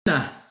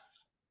Namaste,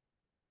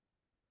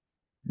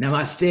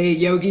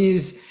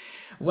 yogis.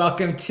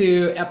 Welcome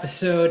to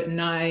episode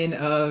 9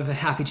 of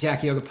Happy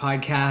Jack Yoga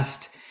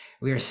Podcast.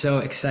 We are so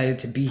excited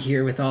to be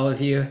here with all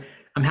of you.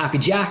 I'm Happy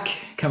Jack,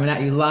 coming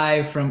at you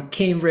live from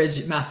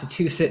Cambridge,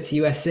 Massachusetts,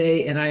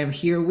 USA, and I am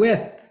here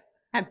with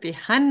Happy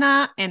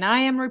Hannah, and I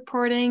am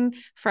reporting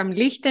from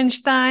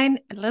Liechtenstein,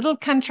 a little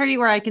country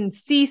where I can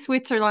see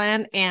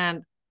Switzerland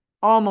and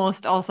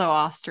almost also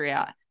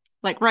Austria,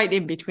 like right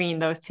in between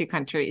those two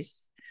countries.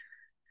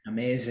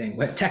 Amazing.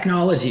 What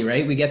technology,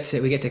 right? We get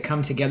to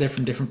come together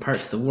from different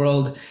parts of the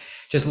world.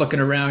 Just looking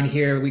around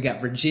here, we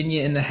got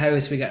Virginia in the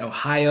house, we got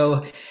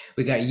Ohio,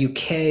 we got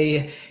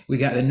UK, we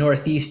got the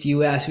Northeast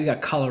US, we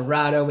got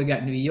Colorado, we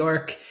got New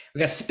York, we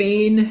got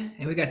Spain,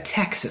 and we got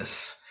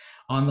Texas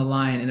on the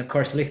line, and of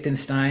course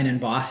Liechtenstein and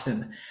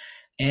Boston.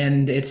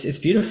 And it's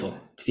beautiful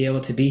to be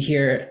able to be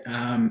here.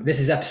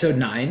 This is episode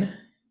 9.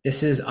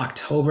 This is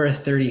October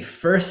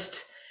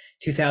 31st,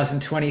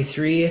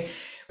 2023,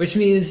 which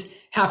means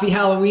happy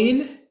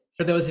Halloween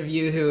for those of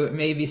you who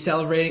may be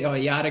celebrating. Oh,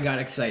 Yada got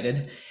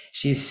excited.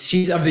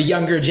 She's of the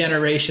younger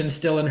generation,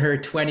 still in her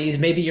 20s.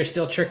 Maybe you're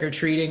still trick or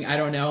treating. I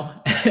don't know.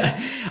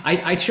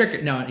 I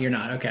trick. No, you're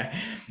not. Okay.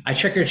 I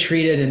trick or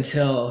treated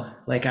until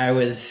like I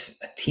was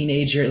a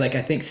teenager, like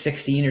I think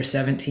 16 or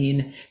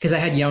 17, because I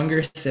had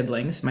younger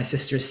siblings. My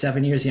sister's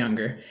 7 years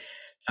younger,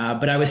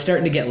 but I was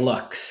starting to get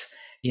looks.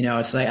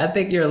 It's like I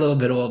think you're a little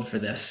bit old for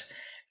this.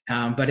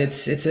 But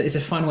it's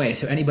a fun way.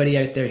 So anybody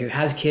out there who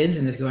has kids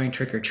and is going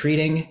trick or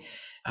treating,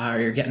 or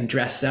you're getting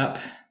dressed up,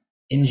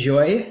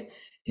 enjoy.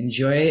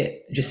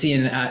 Just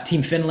seeing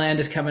Team Finland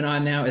is coming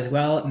on now as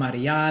well.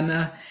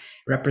 Mariana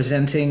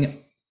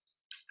representing.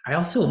 I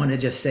also want to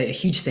just say a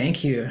huge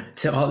thank you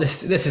to all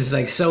this. This is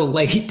like so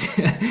late,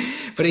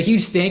 but a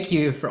huge thank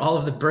you for all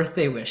of the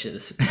birthday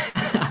wishes.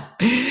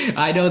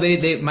 I know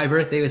my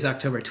birthday was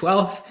October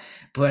 12th,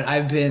 but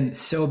I've been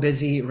so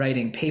busy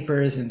writing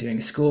papers and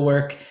doing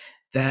schoolwork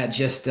that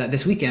just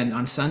this weekend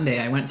on Sunday,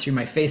 I went through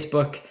my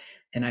Facebook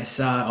and I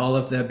saw all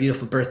of the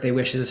beautiful birthday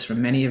wishes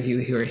from many of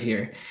you who are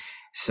here.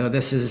 So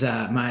this is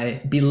my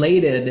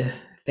belated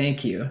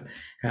thank you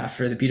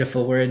for the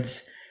beautiful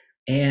words,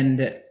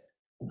 and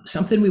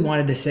something we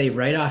wanted to say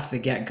right off the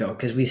get-go,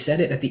 because we said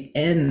it at the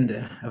end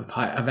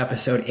of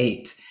episode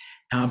 8,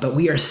 but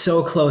we are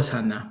so close,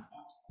 Hanna.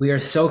 We are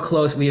so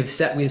close. We have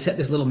set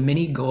this little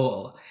mini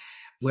goal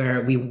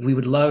where we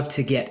would love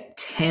to get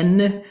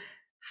 10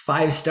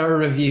 5-star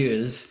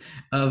reviews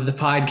of the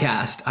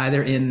podcast,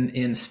 either in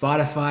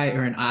Spotify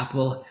or in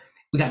Apple.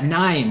 We got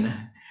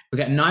 9. We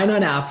got 9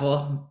 on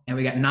Apple and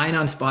we got 9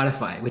 on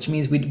Spotify, which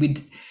means we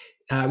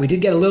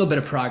did get a little bit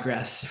of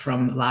progress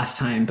from last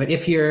time. But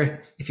if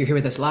you're here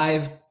with us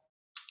live,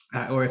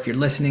 or if you're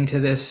listening to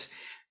this,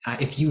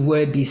 if you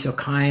would be so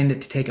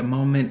kind to take a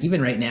moment,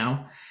 even right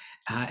now,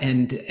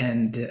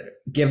 and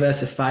give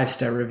us a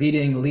 5-star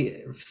rating,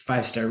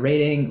 5-star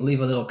rating, leave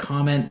a little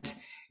comment.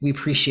 We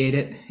appreciate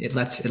it. It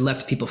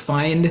lets people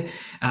find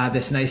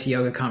this nice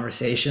yoga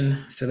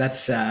conversation. So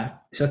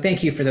so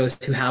thank you for those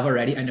who have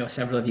already. I know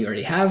several of you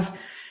already have.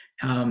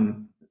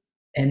 And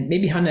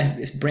maybe Hannah,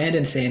 is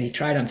Brandon saying he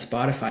tried on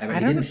Spotify,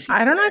 but he didn't see.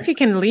 I don't know if you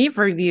can leave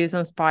reviews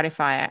on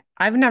Spotify.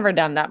 I've never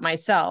done that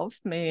myself.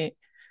 Maybe.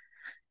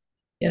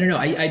 I don't know.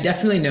 I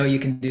definitely know you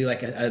can do like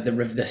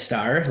the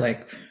star,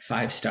 like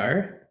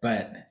 5-star.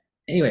 But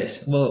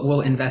anyways, we'll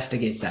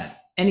investigate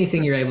that.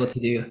 Anything you're able to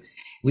do,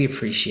 we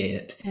appreciate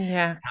it.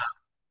 Yeah.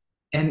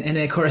 And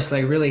of course,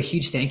 like really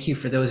huge thank you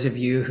for those of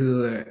you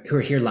who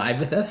are here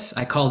live with us.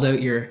 I called out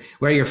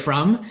where you're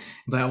from,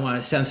 but I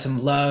want to send some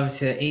love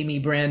to Amy,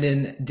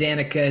 Brandon,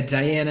 Danica,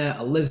 Diana,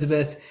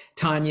 Elizabeth,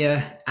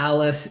 Tanya,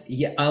 Alice,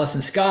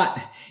 Allison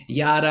Scott,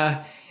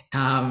 Yada.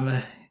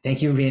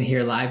 Thank you for being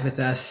here live with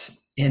us.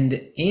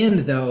 And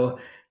though,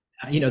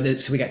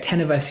 so we got 10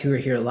 of us who are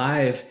here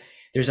live.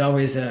 There's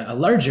always a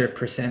larger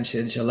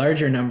percentage, a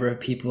larger number of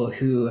people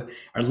who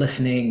are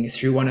listening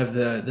through one of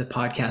the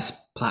podcast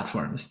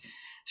platforms.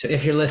 So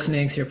if you're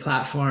listening through a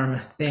platform,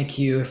 thank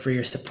you for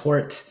your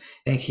support.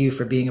 Thank you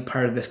for being a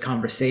part of this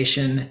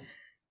conversation.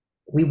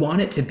 We want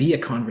it to be a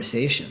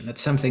conversation.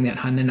 That's something that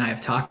Hun and I have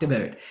talked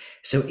about.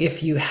 So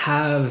if you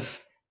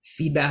have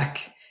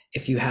feedback,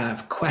 if you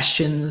have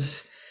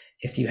questions,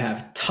 if you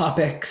have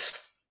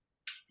topics,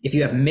 if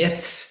you have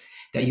myths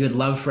that you would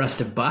love for us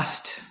to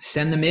bust,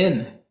 send them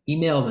in,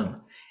 email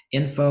them,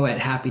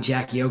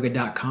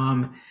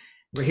 info@happyjackyoga.com.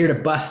 We're here to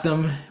bust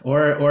them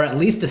or at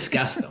least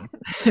discuss them.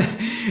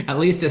 At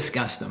least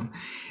discuss them.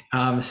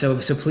 So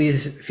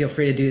please feel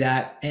free to do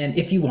that. And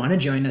if you want to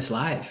join us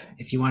live,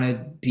 if you want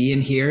to be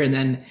in here and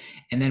then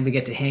we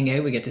get to hang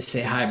out, we get to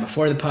say hi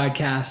before the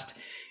podcast,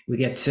 we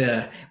get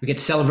to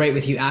celebrate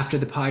with you after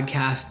the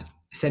podcast,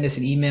 send us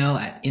an email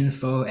at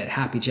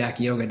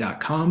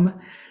info@happyjackyoga.com,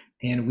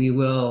 and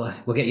we'll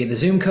get you the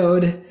Zoom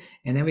code,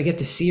 and then we get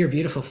to see your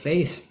beautiful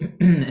face.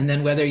 And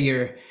then whether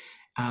you're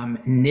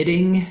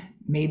knitting,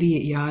 maybe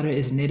Yada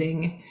is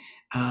knitting,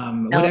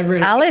 whatever.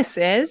 Alice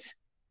is.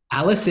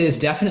 Alice is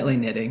definitely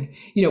knitting.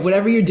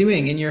 Whatever you're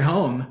doing in your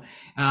home,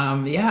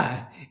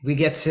 we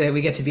get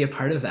to be a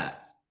part of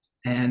that.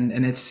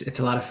 and it's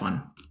a lot of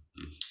fun.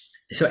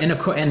 So, and of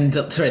course,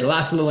 the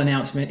last little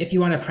announcement: if you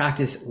want to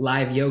practice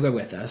live yoga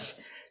with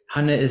us,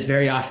 Hanna is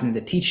very often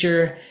the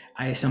teacher.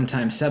 I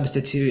sometimes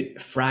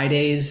substitute.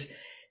 Fridays,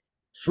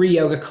 free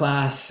yoga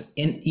class.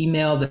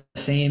 Email the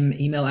same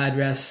email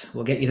address.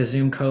 We'll get you the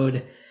Zoom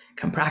code.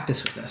 Come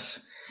practice with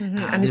us.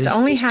 And it's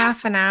only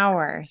half an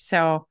hour,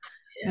 so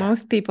yeah,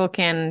 most people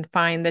can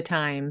find the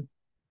time.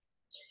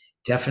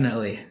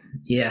 definitely.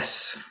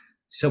 Yes.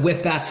 So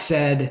with that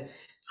said,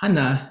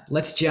 Hanna,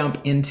 let's jump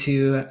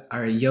into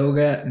our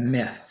yoga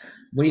myth.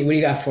 What do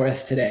you got for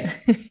us today?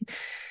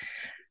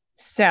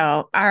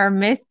 So, our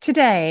myth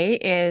today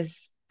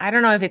is, I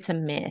don't know if it's a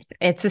myth,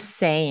 it's a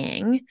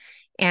saying.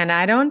 And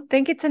I don't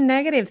think it's a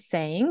negative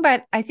saying,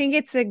 but I think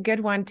it's a good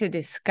one to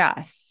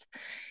discuss.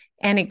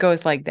 And it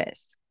goes like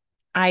this: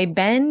 I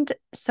bend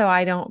so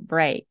I don't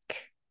break.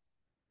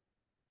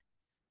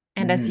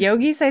 And as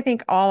yogis, I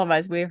think all of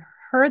us, we've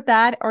heard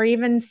that or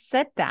even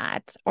said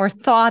that or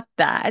thought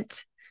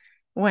that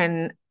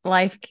when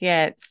life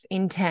gets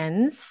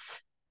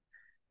intense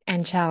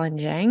and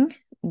challenging,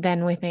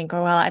 then we think,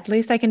 oh, well, at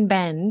least I can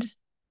bend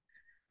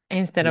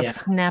instead of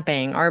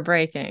snapping or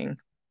breaking.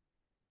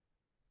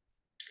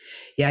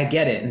 Yeah, I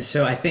get it. And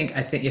so I think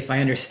if I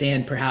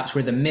understand perhaps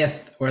where the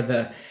myth or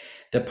the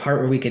part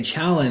where we could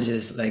challenge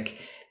is like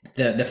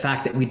the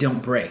fact that we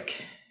don't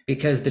break.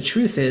 Because the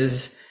truth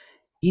is,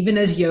 even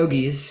as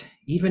yogis,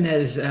 even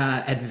as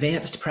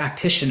advanced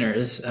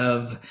practitioners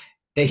of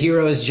the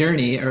hero's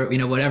journey, or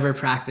whatever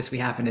practice we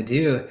happen to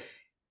do,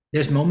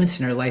 there's moments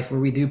in our life where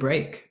we do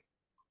break.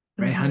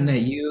 Right, Hanna,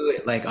 you,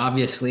 like,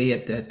 obviously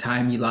at the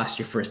time you lost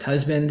your first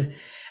husband,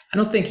 I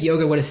don't think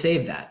yoga would have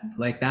saved that.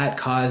 Like, that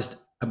caused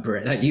a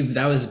break,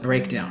 that was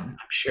breakdown,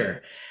 I'm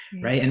sure.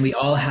 Right. And we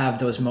all have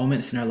those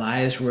moments in our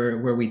lives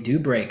where we do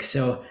break.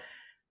 So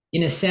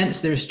in a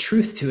sense, there's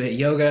truth to it.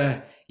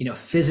 Yoga,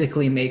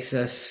 physically makes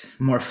us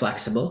more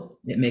flexible.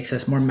 It makes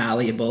us more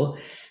malleable.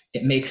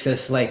 It makes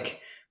us like,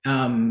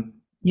 I've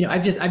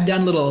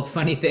done little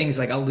funny things,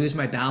 like I'll lose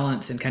my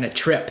balance and kind of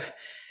trip,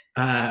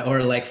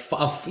 or like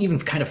even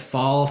kind of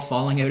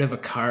falling out of a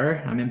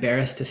car. I'm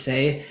embarrassed to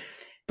say,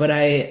 but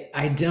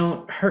I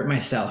don't hurt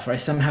myself, or I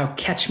somehow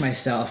catch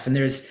myself.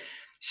 And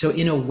so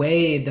in a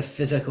way, the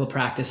physical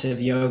practice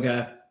of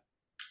yoga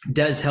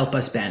does help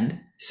us bend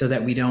so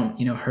that we don't,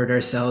 hurt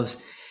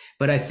ourselves.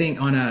 But I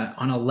think on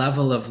a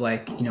level of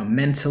like,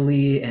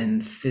 mentally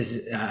and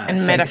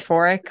and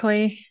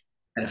metaphorically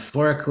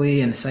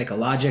and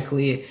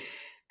psychologically,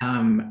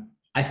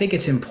 I think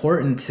it's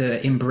important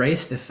to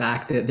embrace the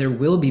fact that there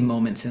will be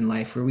moments in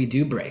life where we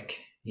do break.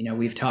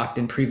 We've talked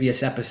in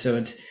previous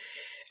episodes.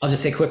 I'll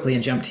just say quickly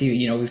and jump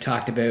to we've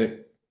talked about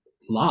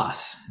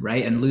loss,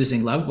 right? And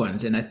losing loved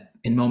ones. And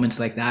in moments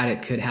like that,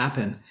 it could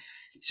happen.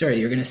 Sorry,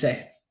 you're going to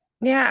say.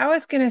 Yeah, I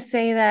was going to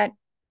say that,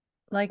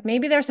 like,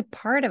 maybe there's a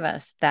part of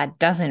us that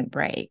doesn't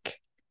break.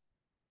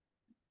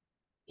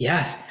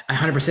 Yes, I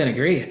 100%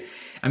 agree.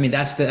 I mean,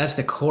 that's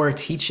the core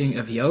teaching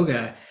of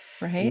yoga.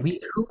 Right.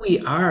 We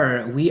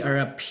are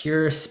a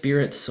pure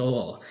spirit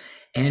soul,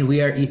 and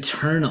we are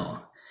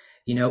eternal.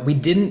 We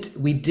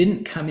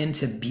didn't come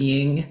into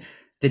being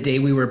the day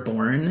we were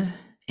born,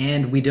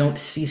 and we don't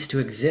cease to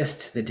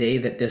exist the day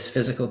that this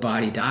physical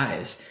body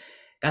dies.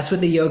 That's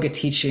what the yoga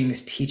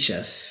teachings teach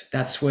us.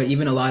 That's what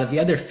even a lot of the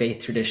other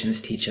faith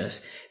traditions teach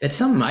us. That's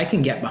something I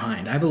can get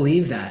behind. I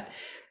believe that.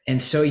 And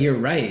so you're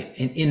right.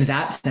 In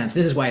that sense,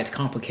 this is why it's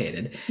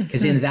complicated,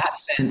 because in that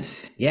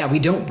sense, yeah, we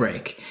don't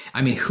break.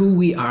 I mean, who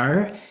we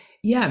are,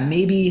 yeah,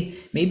 maybe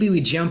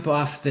we jump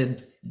off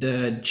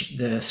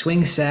the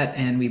swing set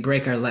and we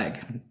break our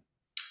leg.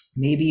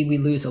 Maybe we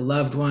lose a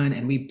loved one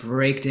and we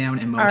break down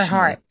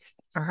emotionally.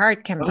 Our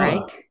heart can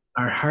break.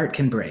 Our heart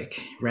can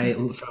break, right?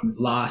 From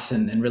loss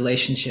and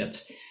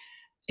relationships.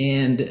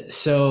 And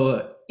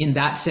so in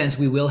that sense,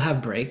 we will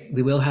break.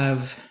 We will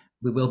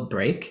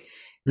break.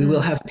 We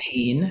will have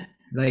pain.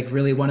 Like,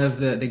 really, one of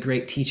the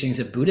great teachings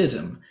of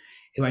Buddhism,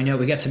 who I know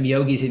we got some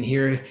yogis in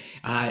here.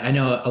 I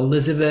know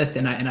Elizabeth,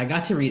 and I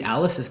got to read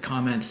Alice's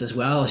comments as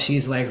well.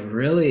 She's like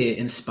really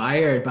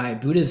inspired by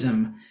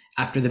Buddhism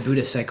after the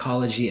Buddhist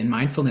psychology and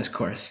mindfulness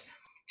course.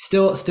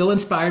 Still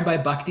inspired by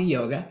Bhakti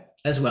yoga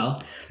as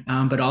well,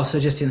 but also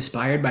just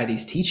inspired by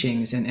these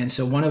teachings. And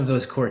so one of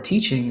those core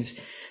teachings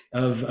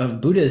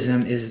of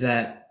Buddhism is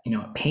that,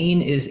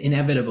 pain is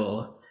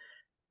inevitable,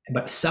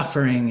 but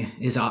suffering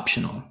is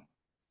optional.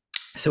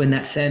 So in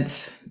that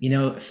sense,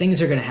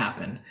 things are going to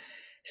happen.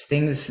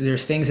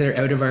 There's things that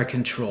are out of our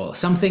control.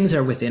 Some things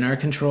are within our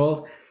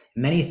control.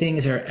 Many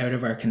things are out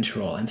of our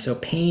control. And so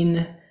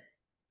pain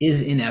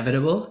is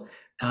inevitable.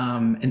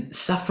 And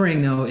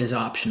suffering, though, is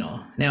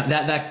optional. Now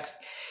that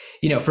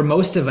for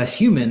most of us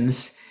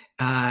humans,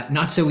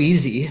 not so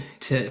easy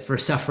for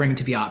suffering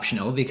to be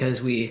optional,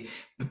 because a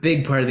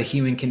big part of the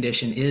human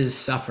condition is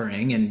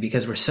suffering. And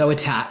because we're so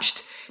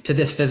attached to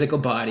this physical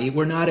body,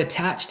 we're not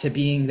attached to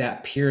being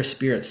that pure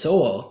spirit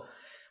soul.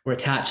 We're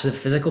attached to the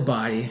physical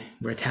body.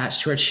 We're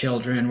attached to our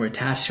children. We're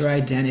attached to our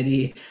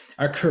identity,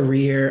 our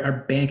career, our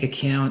bank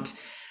account,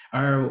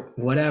 our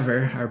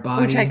whatever, our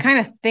Which I body. kind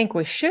of think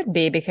we should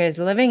be, because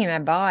living in a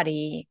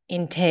body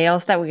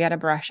entails that we got to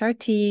brush our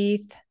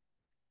teeth.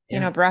 You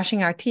know, Yeah.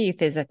 brushing our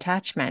teeth is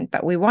attachment,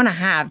 but we want to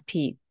have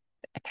teeth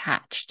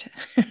attached.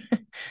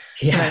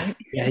 Yeah, Right?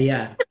 yeah,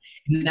 yeah.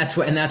 And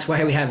that's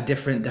why we have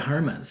different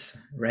dharmas,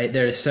 right?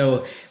 There's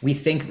so we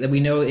think that we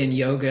know in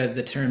yoga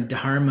the term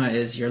dharma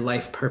is your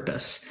life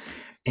purpose.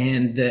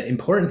 And the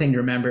important thing to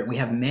remember, we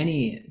have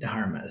many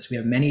dharmas, we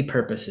have many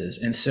purposes.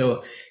 And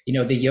so,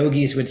 the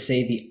yogis would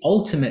say the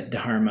ultimate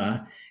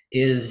dharma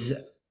is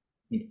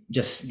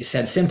just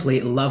said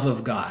simply love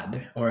of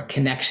God or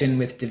connection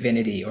with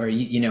divinity or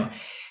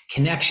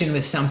connection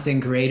with something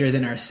greater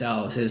than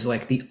ourselves is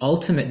like the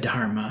ultimate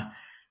dharma.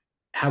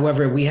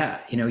 However, we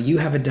have, you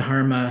have a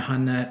dharma,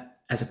 Hanna,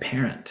 as a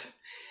parent.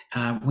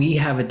 We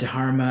have a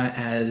dharma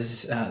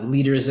as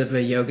leaders of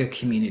a yoga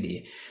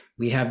community.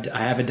 I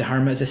have a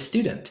dharma as a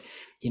student.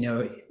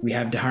 We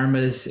have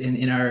dharmas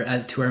in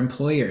our to our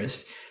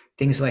employers,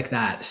 things like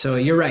that. So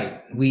you're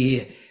right.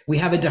 We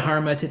have a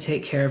dharma to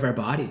take care of our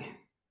body,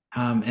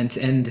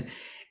 and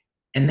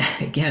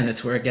again,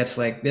 that's where it gets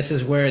like this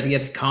is where it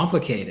gets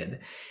complicated,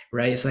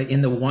 right? It's like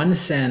in the one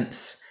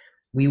sense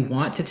we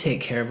want to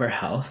take care of our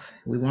health.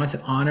 We want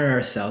to honor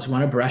ourselves. We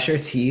want to brush our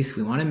teeth.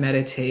 We want to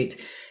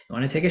meditate. We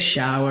want to take a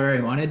shower.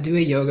 We want to do a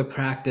yoga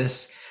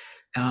practice.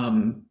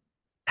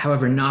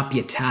 However, not be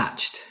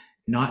attached.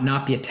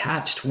 Not be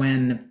attached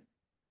when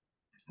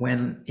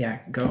yeah,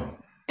 go.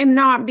 And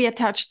not be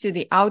attached to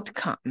the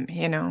outcome,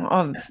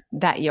 of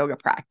that yoga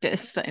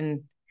practice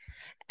and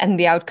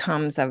the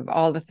outcomes of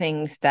all the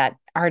things that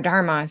are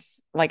dharmas.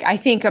 Like I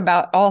think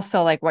about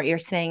also like what you're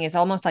saying is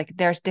almost like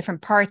there's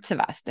different parts of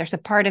us. There's a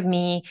part of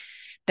me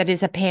that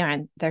is a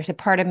parent. There's a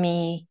part of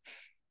me,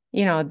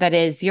 that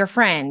is your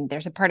friend.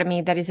 There's a part of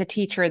me that is a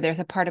teacher. There's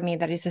a part of me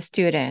that is a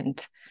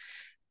student.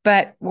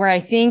 But where I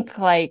think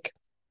like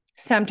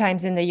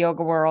sometimes in the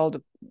yoga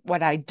world,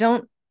 what I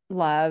don't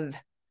love,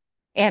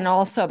 and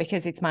also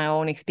because it's my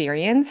own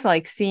experience,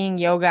 like seeing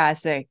yoga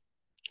as a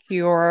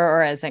cure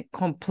or as a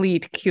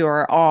complete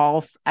cure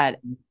all at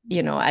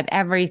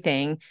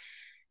everything,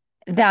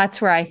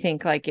 that's where I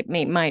think like it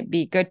might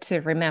be good to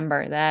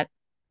remember that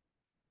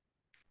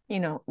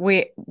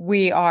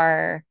we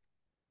are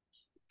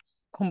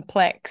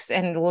complex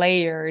and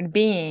layered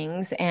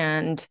beings,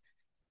 and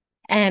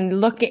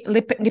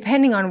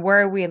depending on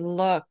where we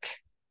look,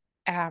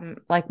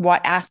 like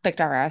what aspect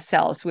of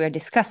ourselves we're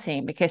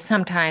discussing, because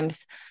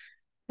sometimes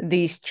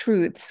these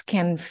truths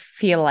can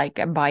feel like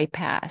a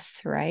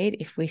bypass, right?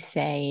 If we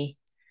say,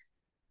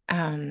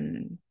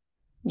 that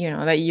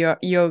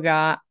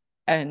yoga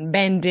and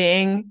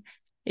bending,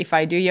 if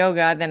I do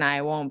yoga, then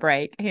I won't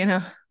break,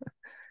 Yeah.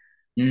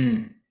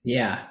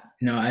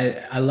 No,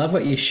 I love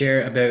what you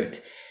share about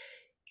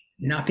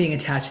not being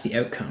attached to the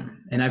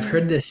outcome. And I've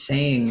heard this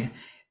saying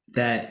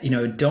that,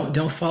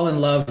 don't fall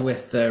in love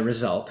with the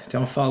result.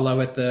 Don't fall in love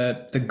with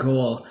the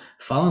goal.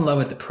 Fall in love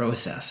with the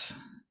process.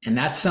 And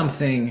that's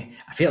something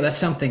I feel that's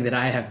something that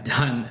I have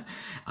done.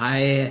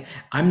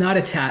 I'm not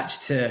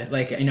attached to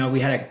like, we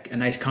had a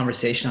nice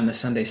conversation on the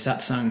Sunday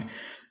satsang.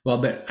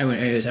 Well, but I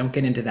won't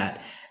get into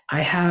that.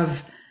 I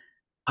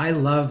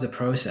love the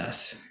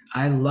process.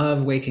 I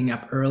love waking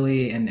up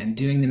early and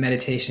doing the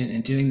meditation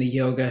and doing the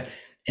yoga.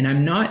 And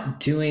I'm not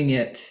doing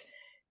it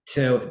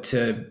to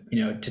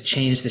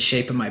change the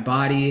shape of my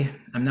body.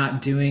 I'm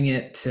not doing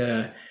it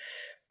to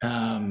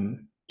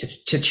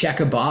check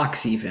a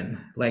box even.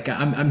 Like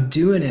I'm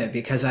doing it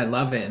because I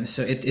love it. And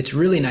so it's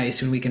really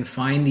nice when we can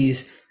find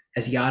these,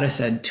 as Yada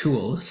said,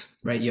 tools,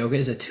 right? Yoga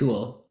is a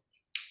tool.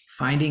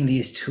 Finding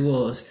these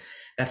tools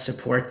that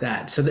support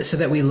that so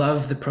that we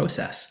love the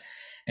process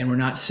and we're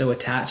not so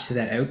attached to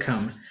that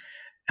outcome.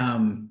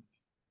 And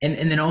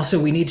then also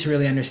we need to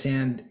really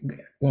understand,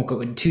 won't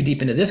go too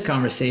deep into this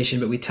conversation,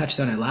 but we touched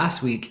on it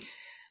last week,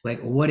 like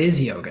what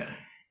is yoga,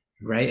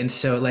 right? And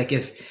so like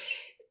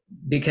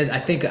because I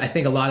think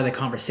a lot of the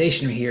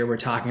conversation here, we're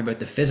talking about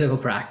the physical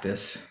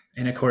practice.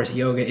 And of course,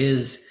 yoga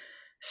is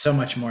so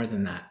much more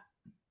than that.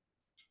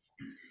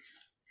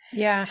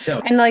 Yeah.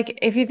 So, And like,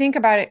 if you think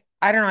about it,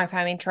 I don't know if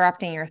I'm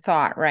interrupting your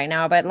thought right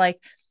now, but like,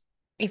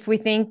 if we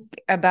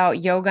think about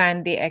yoga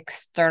and the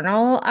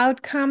external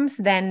outcomes,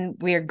 then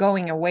we're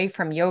going away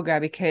from yoga,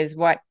 because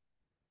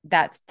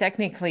that's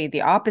technically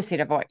the opposite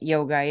of what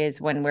yoga is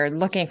when we're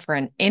looking for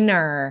an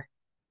inner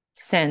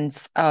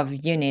sense of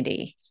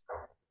unity.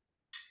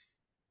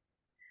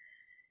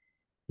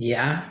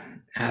 yeah,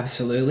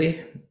 absolutely.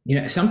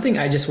 Something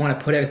I just want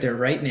to put out there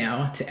right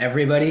now to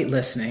everybody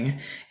listening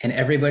and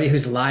everybody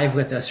who's live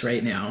with us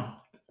right now,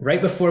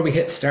 right before we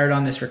hit start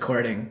on this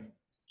recording,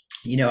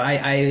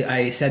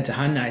 I said to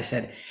Hanna, I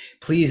said,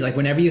 please, like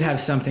whenever you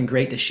have something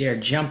great to share,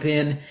 jump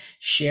in,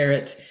 share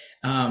it.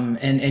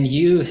 And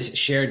you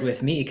shared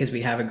with me, because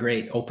we have a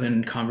great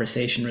open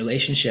conversation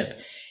relationship.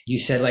 You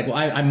said like, well,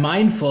 I'm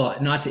mindful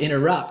not to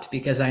interrupt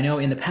because I know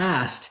in the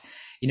past,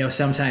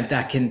 sometimes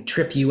that can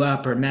trip you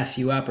up or mess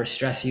you up or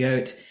stress you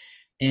out.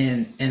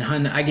 And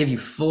Hun, I give you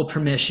full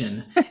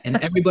permission. And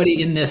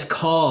everybody in this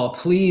call,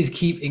 please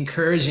keep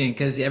encouraging,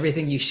 because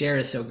everything you share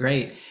is so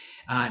great.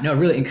 No,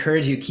 really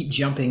encourage you keep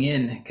jumping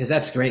in because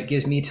that's great.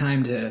 Gives me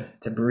time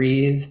to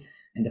breathe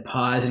and to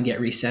pause and get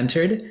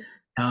recentered.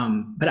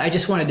 But I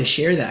just wanted to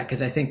share that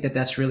because I think that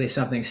that's really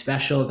something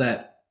special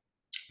that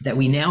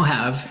we now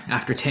have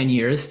after 10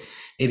 years,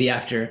 maybe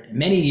after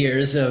many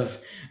years of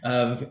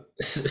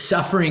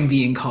suffering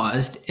being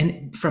caused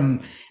and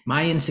from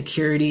my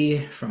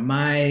insecurity, from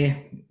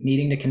my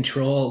needing to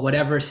control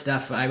whatever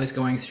stuff I was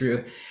going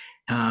through.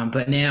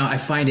 But now I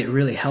find it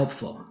really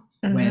helpful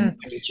when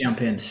you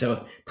jump in.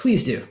 So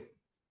please do.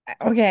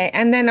 Okay.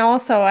 And then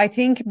also I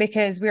think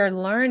because we are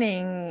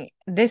learning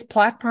this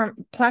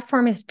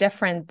platform is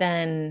different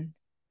than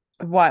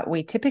what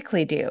we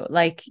typically do.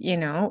 Like,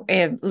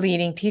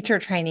 leading teacher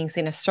trainings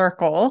in a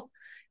circle.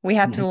 We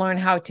had to learn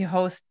how to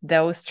host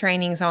those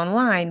trainings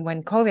online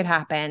when COVID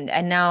happened.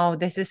 And now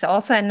this is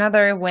also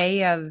another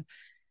way of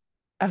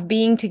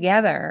being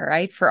together,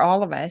 right? For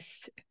all of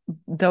us,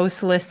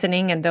 those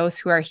listening and those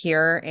who are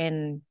here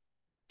in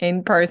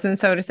person,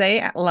 so to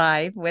say,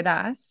 live with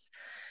us.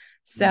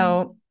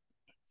 So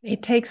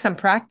it takes some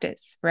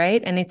practice,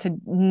 right? And it's a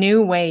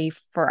new way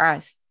for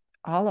us,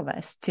 all of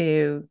us,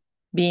 to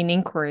be in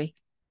inquiry.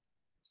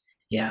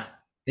 Yeah.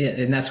 Yeah.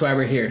 And that's why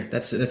we're here.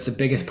 That's the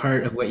biggest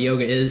part of what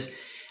yoga is.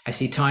 I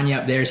see Tanya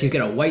up there. She's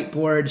got a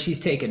whiteboard. She's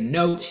taking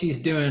notes. She's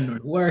doing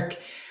work.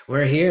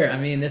 We're here. I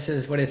mean, this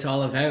is what it's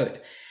all about.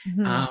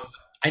 Um,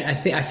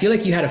 I feel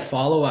like you had a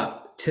follow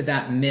up to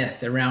that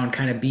myth around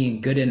kind of being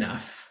good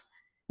enough.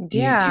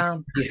 Yeah.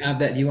 Do you have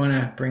that? Do you want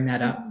to bring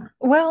that up?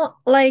 Well,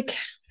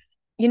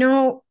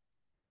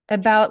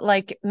 about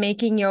like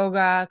making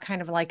yoga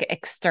kind of like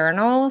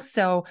external.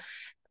 So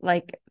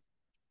like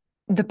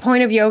the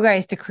point of yoga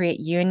is to create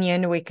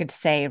union, we could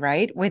say,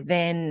 right?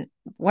 Within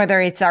whether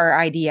it's our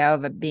idea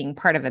of being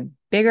part of a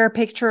bigger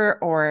picture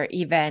or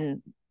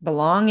even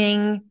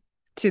belonging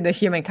to the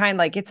humankind.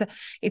 Like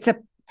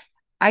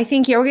I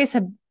think yoga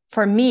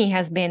for me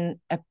has been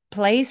a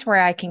place where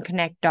I can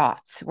connect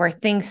dots, where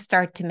things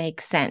start to make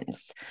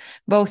sense,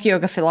 both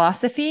yoga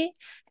philosophy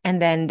and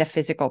then the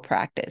physical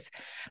practice.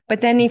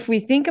 But then if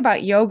we think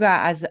about yoga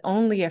as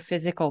only a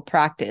physical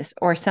practice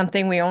or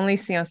something we only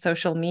see on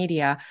social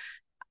media,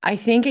 I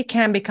think it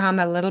can become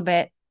a little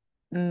bit,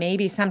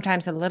 maybe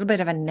sometimes a little bit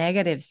of a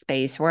negative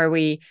space where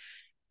we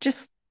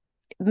just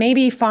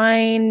maybe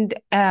find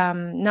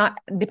not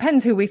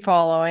depends who we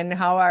follow and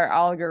how our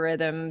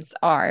algorithms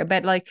are,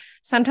 but like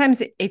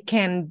sometimes it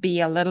can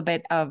be a little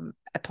bit of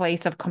a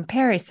place of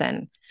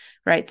comparison,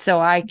 right? So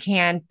I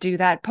can't do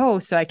that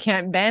pose, so I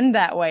can't bend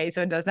that way,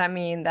 so does that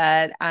mean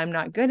that I'm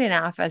not good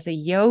enough as a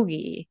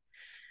yogi?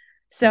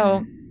 So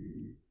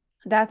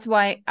that's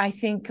why I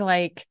think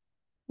like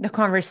the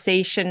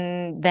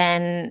conversation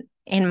then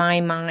in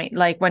my mind,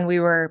 like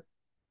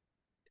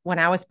when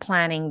I was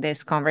planning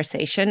this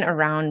conversation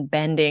around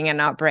bending and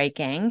not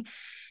breaking,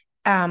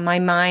 my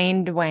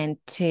mind went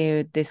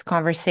to this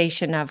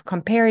conversation of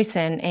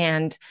comparison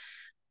and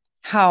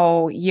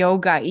how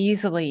yoga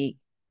easily,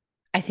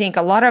 I think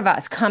a lot of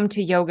us come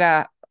to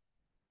yoga,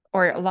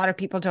 or a lot of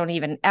people don't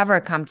even ever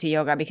come to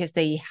yoga because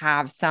they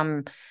have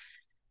some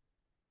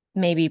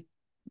maybe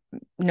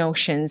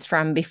notions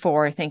from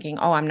before thinking,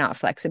 oh, I'm not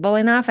flexible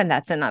enough. And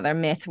that's another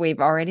myth we've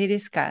already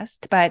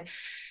discussed. But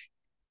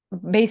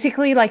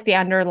basically like the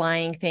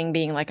underlying thing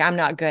being like, I'm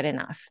not good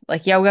enough.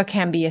 Like yoga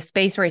can be a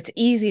space where it's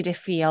easy to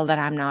feel that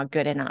I'm not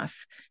good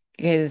enough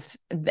because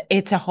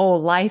it's a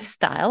whole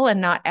lifestyle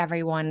and not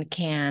everyone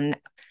can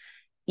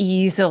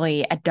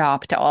easily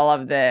adopt all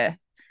of the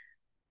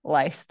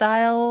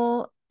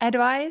lifestyle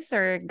advice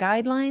or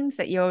guidelines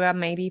that yoga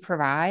maybe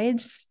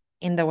provides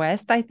in the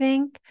West, I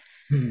think.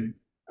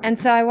 And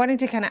so I wanted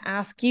to kind of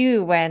ask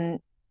you when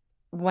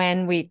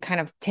we kind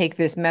of take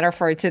this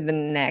metaphor to the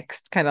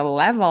next kind of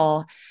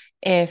level,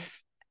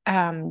 if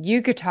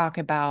you could talk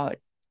about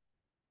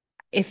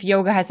if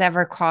yoga has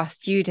ever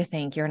caused you to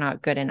think you're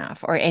not good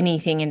enough or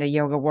anything in the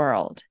yoga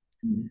world.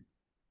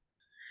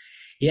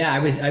 Yeah,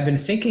 I've been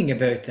thinking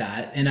about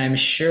that, and I'm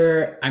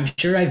sure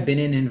I've been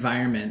in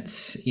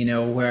environments,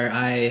 where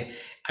I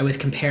was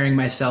comparing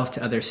myself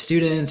to other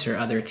students or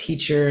other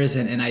teachers,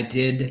 and I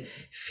did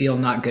feel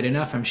not good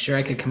enough. I'm sure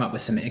I could come up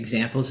with some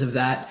examples of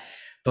that.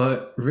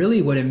 But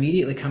really what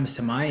immediately comes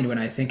to mind when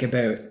I think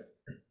about,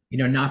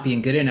 not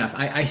being good enough,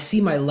 I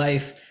see my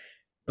life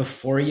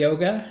before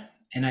yoga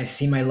and I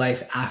see my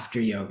life after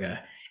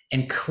yoga.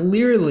 And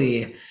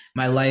clearly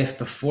my life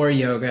before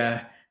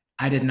yoga,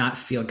 I did not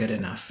feel good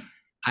enough.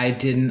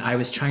 I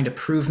was trying to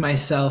prove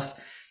myself.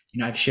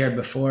 I've shared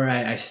before,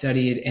 I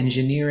studied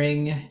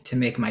engineering to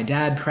make my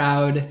dad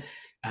proud.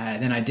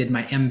 Then I did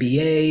my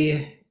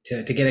MBA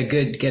to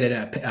get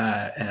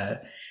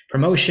a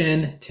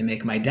promotion to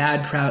make my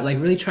dad proud, like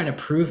really trying to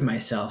prove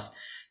myself.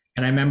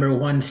 And I remember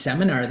one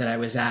seminar that I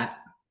was at,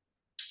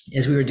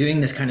 as we were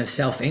doing this kind of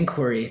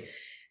self-inquiry,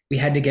 we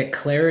had to get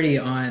clarity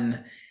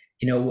on,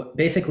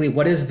 basically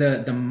what is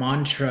the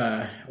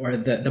mantra or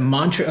the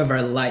mantra of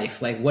our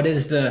life? Like what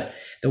is the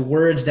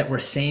words that we're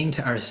saying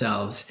to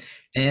ourselves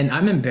And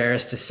I'm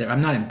embarrassed to say,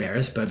 I'm not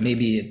embarrassed, but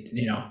maybe,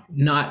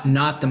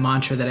 not the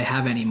mantra that I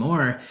have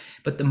anymore.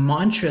 But the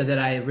mantra that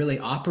I really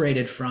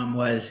operated from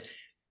was,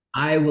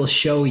 I will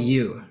show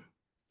you.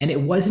 And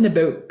it wasn't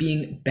about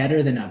being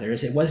better than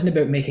others. It wasn't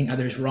about making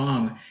others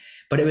wrong,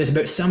 but it was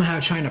about somehow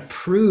trying to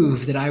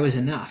prove that I was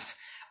enough.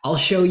 I'll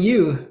show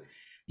you,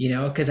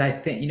 because I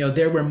think,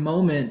 there were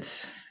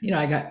moments,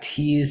 I got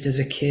teased as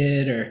a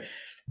kid or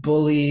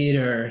bullied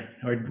or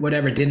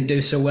whatever, didn't do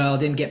so well,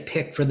 didn't get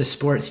picked for the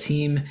sports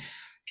team.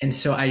 And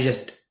so I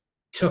just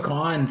took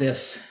on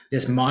this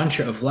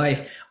mantra of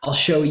life. I'll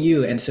show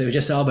you. And so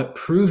just all about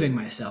proving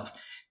myself,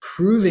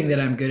 proving that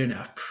I'm good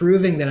enough,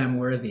 proving that I'm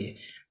worthy.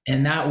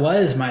 And that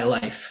was my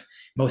life,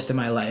 most of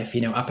my life,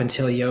 up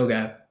until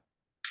yoga.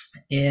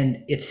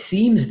 And it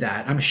seems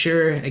that I'm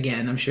sure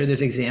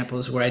there's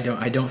examples where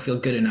I don't feel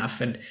good enough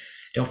and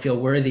don't feel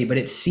worthy, but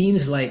it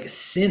seems like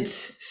since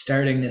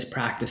starting this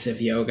practice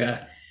of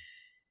yoga,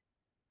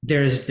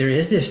 there is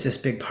this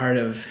big part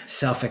of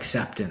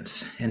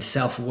self-acceptance and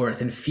self-worth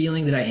and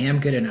feeling that I am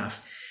good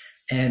enough.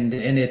 And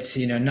it's,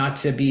 not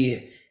to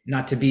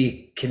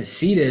be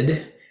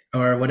conceited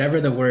or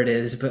whatever the word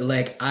is, but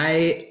like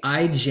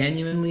I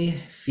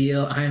genuinely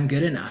feel I am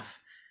good enough.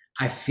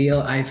 I feel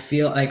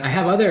like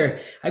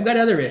I've got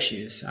other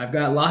issues. I've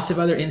got lots of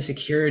other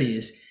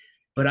insecurities,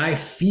 but I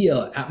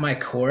feel at my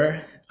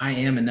core I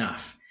am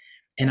enough.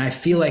 And I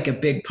feel like a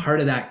big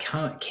part of that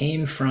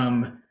came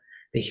from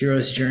the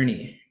hero's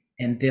journey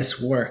and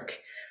this work,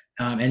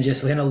 and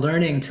just kind of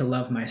learning to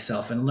love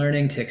myself and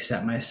learning to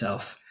accept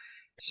myself.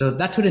 So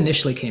that's what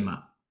initially came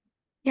up.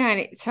 Yeah, and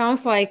it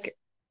sounds like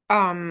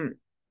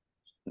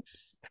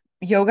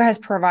yoga has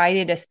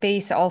provided a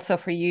space also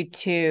for you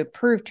to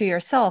prove to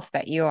yourself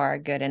that you are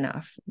good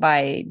enough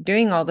by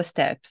doing all the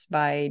steps,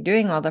 by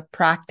doing all the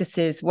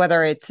practices,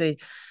 whether it's a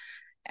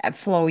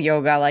flow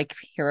yoga like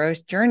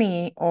hero's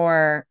journey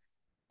or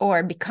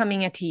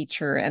becoming a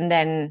teacher, and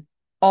then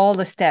all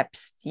the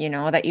steps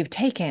that you've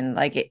taken,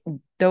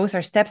 those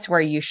are steps where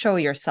you show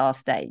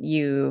yourself that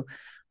you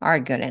are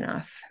good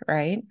enough,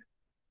 right?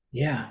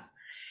 Yeah.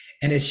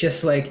 And it's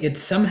just like,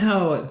 it's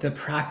somehow the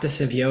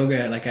practice of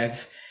yoga, like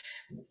I've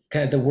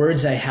kind of, the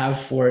words I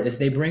have for it is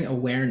they bring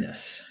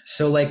awareness.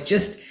 So like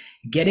just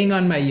getting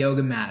on my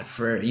yoga mat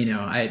for,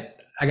 I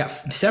got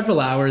several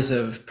hours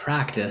of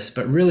practice,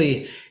 but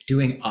really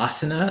doing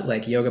asana,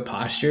 like yoga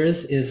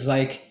postures, is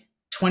like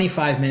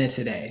 25 minutes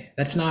a day.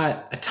 That's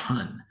not a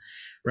ton,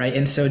 right?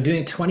 And so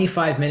doing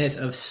 25 minutes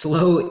of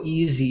slow,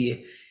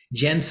 easy,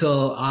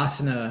 gentle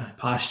asana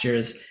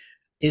postures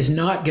is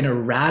not going to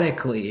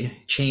radically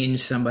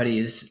change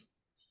somebody's,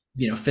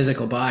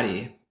 physical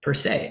body per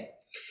se.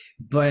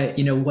 But,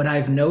 what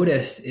I've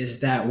noticed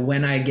is that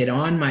when I get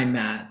on my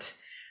mat,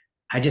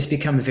 I just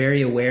become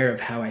very aware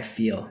of how I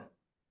feel.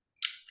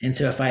 And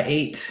so if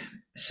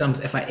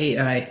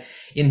I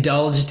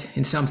indulged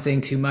in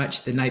something too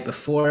much the night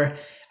before,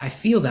 I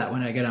feel that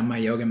when I get on my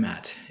yoga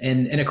mat.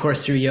 And of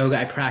course, through yoga,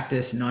 I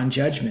practice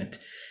non-judgment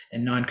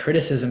and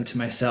non-criticism to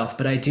myself,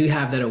 but I do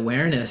have that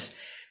awareness.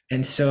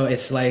 And so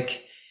it's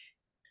like,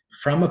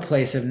 from a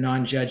place of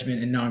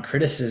non-judgment and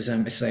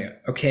non-criticism, it's like,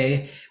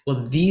 okay,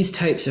 well, these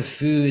types of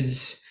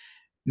foods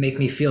make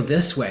me feel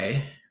this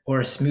way. Or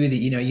a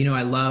smoothie,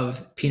 I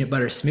love peanut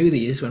butter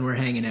smoothies when we're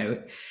hanging out.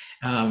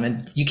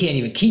 And you can't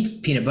even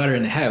keep peanut butter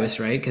in the house,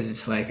 right? Because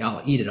it's like,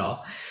 I'll eat it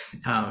all.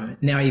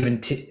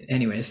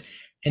 Anyways.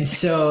 And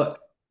so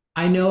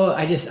I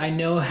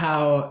know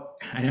how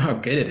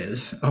good it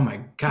is. Oh my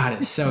God,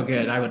 it's so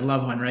good. I would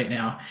love one right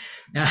now.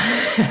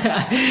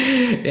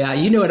 Yeah,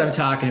 you know what I'm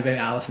talking about,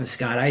 Allison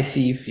Scott. I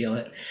see you feel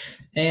it.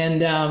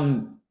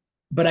 And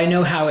but I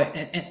know how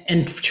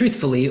and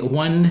truthfully,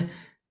 one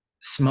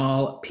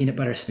small peanut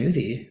butter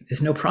smoothie,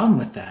 there's no problem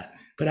with that.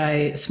 But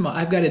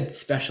I've got a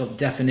special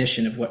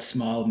definition of what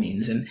small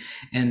means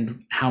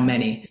and how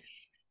many.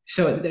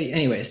 So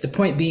anyways, the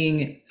point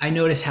being, I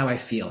notice how I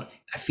feel.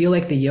 I feel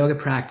like the yoga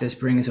practice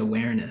brings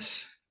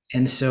awareness.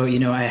 And so,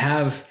 I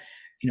have,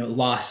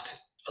 lost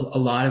a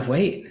lot of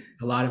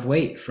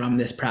weight from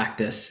this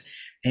practice.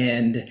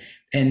 And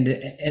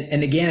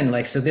again,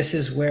 like, so this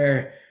is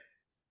where,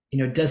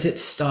 does it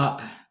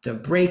stop the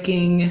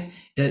breaking?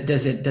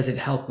 Does it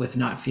help with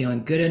not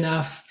feeling good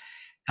enough?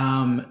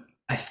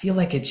 I feel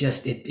like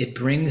it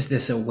brings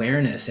this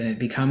awareness, and it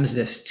becomes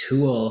this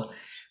tool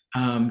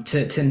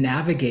to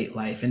navigate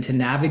life and to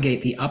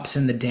navigate the ups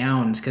and the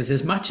downs. Because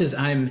as much as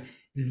I'm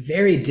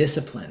very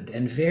disciplined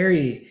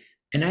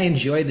and I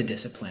enjoy the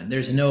discipline,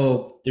 there's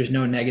no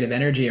negative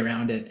energy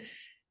around it,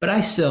 but I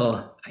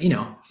still,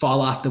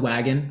 fall off the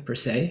wagon per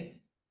se,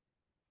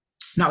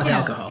 not with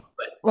alcohol,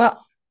 but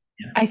well,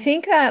 yeah. I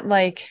think that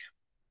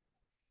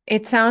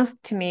it sounds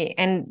to me,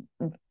 and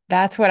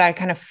that's what I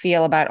kind of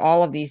feel about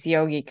all of these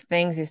yogic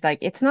things, is like,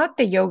 it's not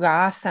the yoga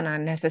asana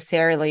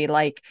necessarily,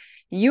 like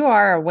you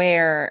are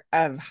aware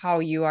of how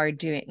you are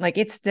doing, like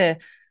it's the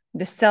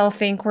the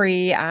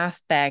self-inquiry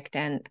aspect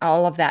and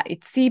all of that,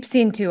 it seeps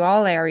into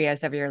all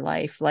areas of your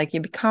life. Like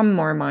you become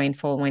more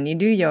mindful when you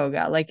do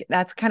yoga. Like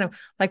that's kind of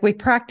like we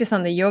practice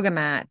on the yoga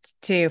mat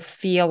to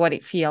feel what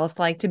it feels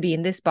like to be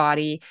in this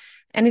body.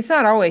 And it's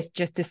not always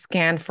just to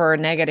scan for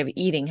negative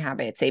eating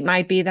habits. It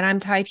might be that I'm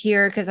tight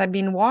here because I've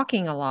been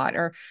walking a lot,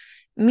 or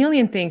a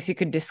million things you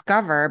could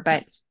discover.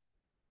 But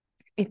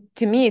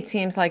to me, it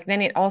seems like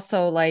then it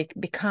also like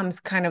becomes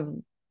kind of,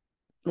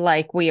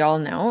 like we all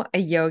know,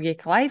 a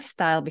yogic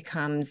lifestyle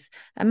becomes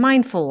a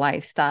mindful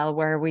lifestyle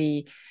where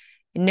we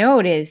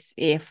notice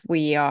if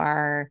we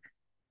are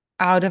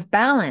out of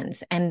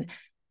balance. And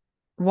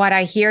what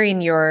I hear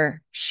in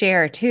your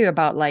share too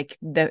about like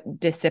the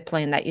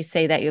discipline that you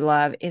say that you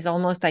love is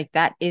almost like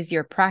that is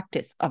your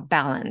practice of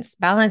balance.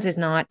 Balance is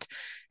not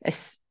a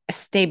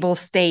stable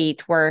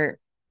state where,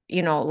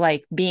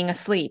 like being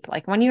asleep.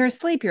 Like when you're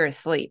asleep, you're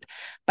asleep.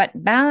 But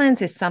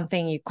balance is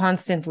something you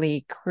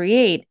constantly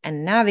create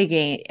and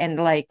navigate and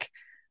like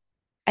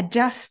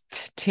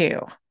adjust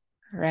to,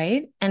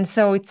 right? And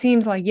so it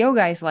seems like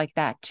yoga is like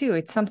that too.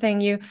 It's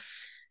something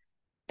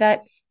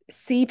that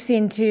seeps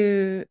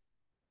into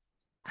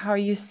how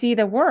you see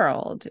the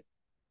world,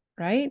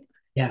 right?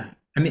 Yeah.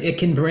 I mean, it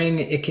can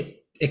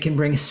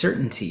bring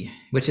certainty,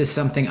 which is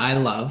something I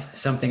love,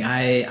 something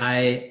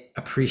I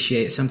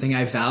appreciate, something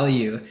I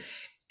value.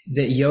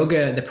 The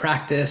yoga, the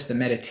practice, the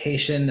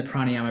meditation, the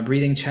pranayama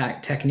breathing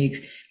techniques,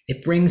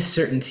 it brings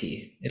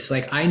certainty. It's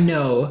like I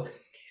know,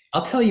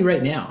 I'll tell you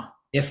right now,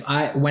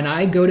 when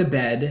I go to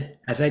bed,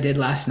 as I did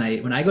last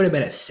night, when I go to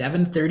bed at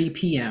 7:30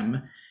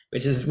 p.m.,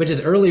 which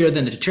is earlier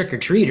than the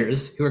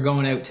trick-or-treaters who are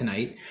going out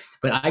tonight,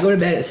 but I go to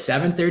bed at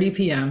 7:30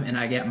 p.m. and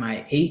I get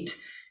my 8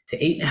 to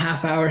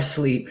 8.5 hours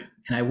sleep,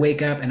 and I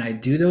wake up and I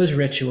do those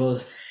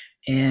rituals.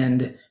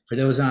 And for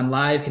those on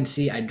live can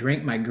see, I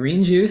drink my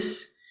green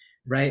juice,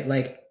 right?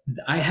 Like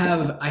I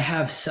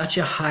have such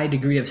a high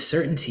degree of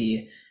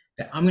certainty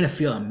that I'm going to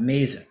feel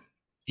amazing.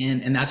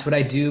 And that's what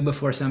I do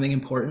before something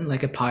important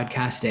like a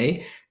podcast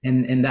day.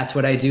 And that's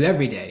what I do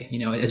every day,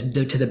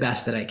 to the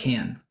best that I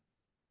can.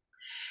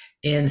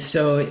 And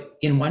so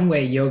in one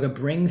way, yoga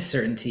brings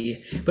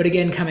certainty. But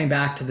again, coming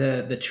back to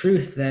the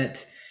truth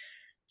that,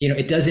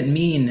 it doesn't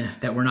mean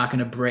that we're not going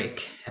to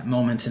break at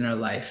moments in our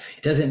life.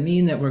 It doesn't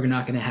mean that we're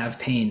not going to have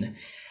pain.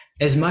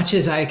 As much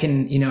as I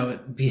can,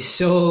 be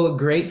so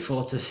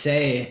grateful to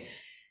say,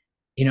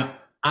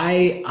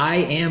 I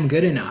am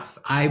good enough.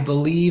 I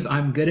believe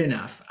I'm good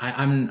enough.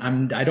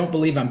 I don't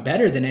believe I'm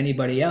better than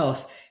anybody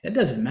else. That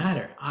doesn't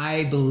matter.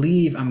 I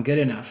believe I'm good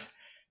enough.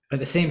 But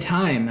at the same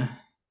time,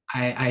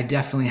 I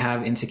definitely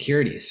have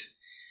insecurities.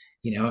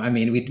 I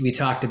mean, we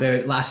talked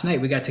about last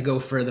night, we got to go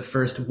for the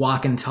first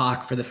walk and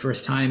talk for the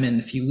first time in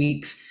a few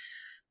weeks,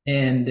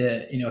 and,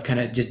 kind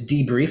of just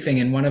debriefing.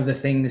 And one of the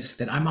things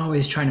that I'm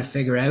always trying to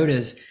figure out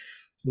is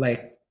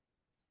like,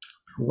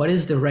 what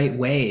is the right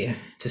way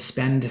to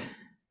spend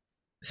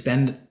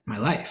my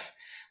life?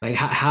 Like,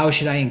 how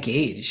should I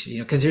engage?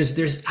 Because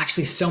there's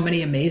actually so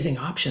many amazing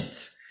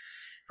options,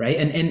 right?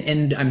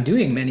 And I'm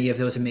doing many of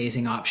those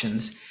amazing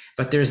options.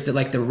 But there's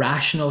the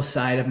rational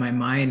side of my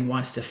mind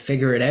wants to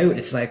figure it out.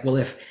 It's like, well,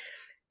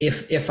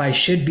 if I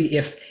should be,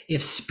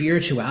 if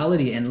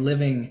spirituality and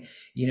living,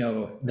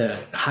 the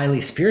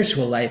highly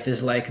spiritual life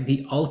is like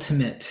the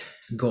ultimate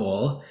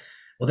goal,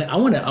 well, then I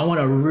want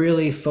to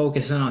really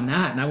focus on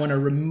that. And I want to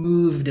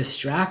remove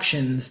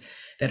distractions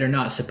that are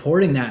not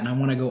supporting that. And I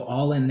want to go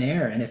all in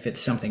there. And if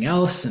it's something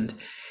else, and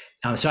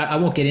so I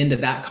won't get into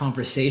that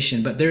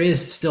conversation, but there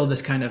is still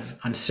this kind of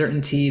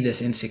uncertainty,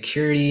 this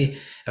insecurity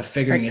of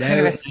figuring it out. Kind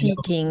of a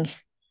seeking.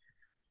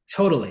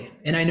 Totally.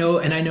 And I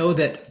know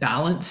that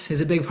balance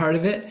is a big part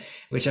of it,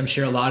 which I'm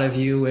sure a lot of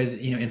you would,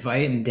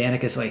 invite. And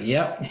Danica's like,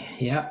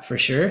 yep, for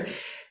sure.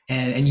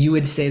 And you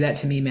would say that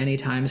to me many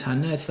times,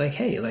 Hanna. It's like,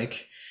 hey,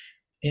 like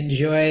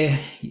enjoy,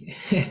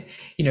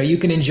 you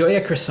can enjoy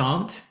a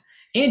croissant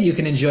and you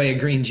can enjoy a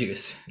green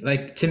juice.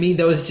 Like to me,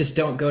 those just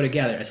don't go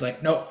together. It's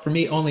like, no, for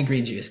me, only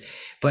green juice.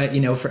 But,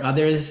 for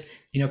others,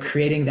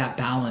 creating that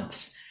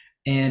balance.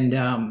 And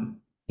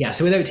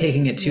so without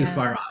taking it too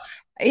far off.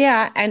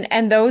 Yeah.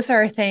 And those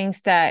are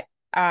things that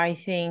I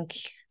think,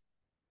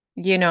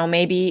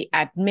 maybe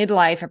at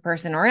midlife, a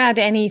person, or at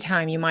any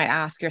time, you might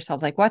ask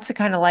yourself, like, what's the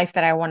kind of life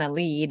that I want to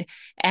lead?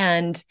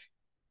 And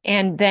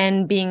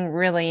then being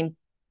really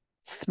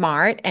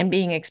smart and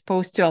being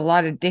exposed to a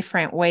lot of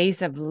different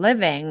ways of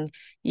living,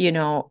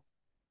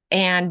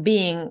 and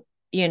being,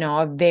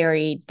 a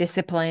very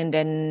disciplined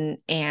and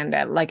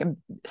like a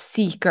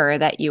seeker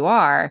that you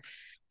are,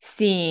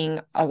 seeing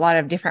a lot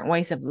of different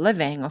ways of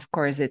living. Of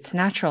course, it's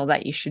natural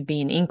that you should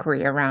be in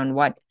inquiry around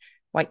what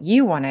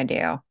you want to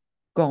do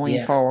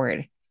going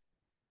forward.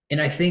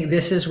 And I think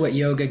this is what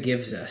yoga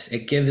gives us.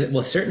 It gives it,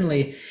 well,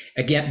 certainly,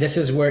 again, this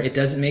is where it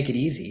doesn't make it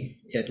easy.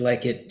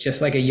 It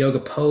just like a yoga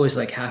pose,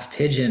 like half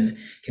pigeon,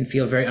 can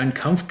feel very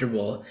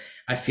uncomfortable.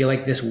 I feel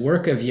like this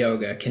work of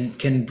yoga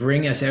can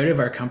bring us out of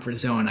our comfort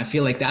zone. I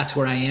feel like that's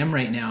where I am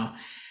right now.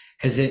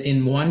 Because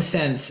in one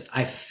sense,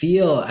 I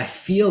feel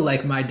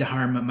like my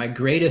dharma, my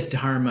greatest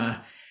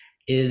dharma,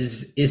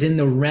 is in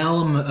the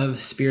realm of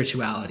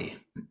spirituality.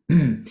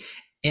 And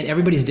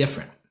everybody's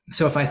different.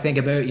 So if I think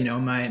about,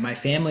 my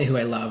family who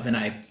I love, and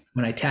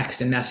when I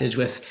text and message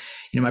with,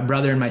 my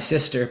brother and my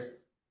sister,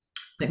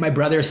 like my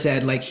brother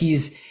said, like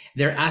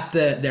they're at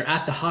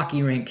the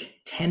hockey rink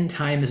 10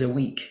 times a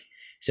week.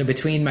 So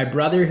between my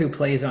brother who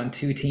plays on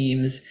two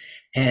teams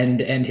and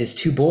his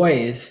two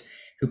boys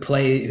who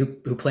play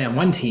on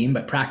one team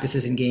but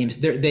practices in games,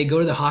 they go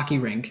to the hockey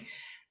rink,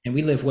 and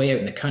we live way out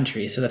in the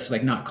country, so that's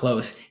like not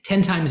close,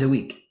 10 times a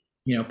week,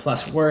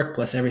 plus work,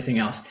 plus everything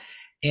else.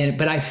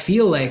 But I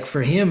feel like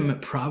for him,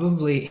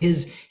 probably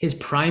his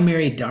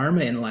primary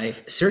dharma in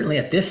life, certainly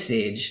at this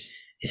stage,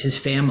 is his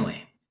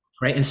family,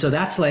 right? And so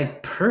that's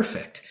like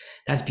perfect.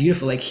 That's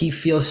beautiful. Like he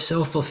feels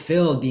so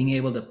fulfilled being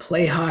able to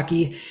play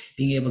hockey,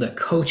 being able to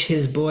coach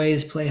his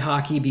boys play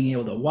hockey, being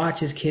able to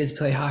watch his kids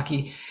play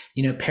hockey.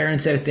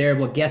 Parents out there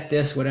will get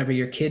this, whatever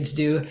your kids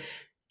do.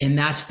 And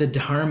that's the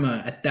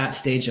dharma at that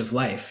stage of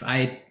life.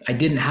 I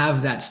didn't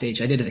have that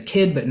stage. I did as a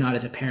kid, but not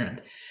as a parent.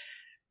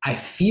 I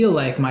feel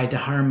like my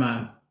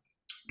dharma,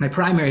 my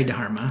primary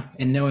dharma,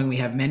 and knowing we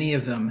have many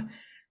of them,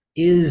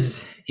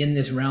 is in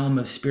this realm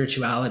of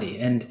spirituality.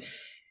 And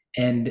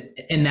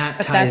that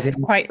But ties that's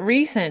in. quite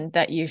recent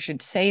that you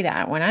should say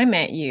that. When I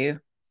met you,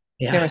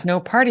 Yeah, there was no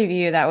part of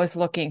you that was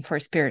looking for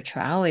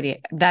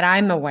spirituality that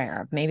I'm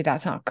aware of. Maybe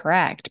that's not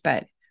correct,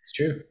 but it's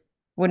true.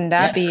 wouldn't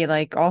that Yeah. be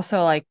like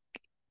also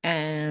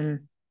um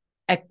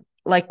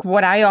like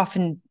what I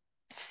often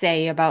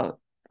say about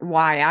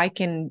why I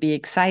can be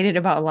excited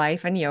about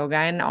life and yoga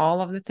and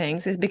all of the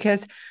things is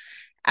because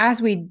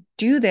as we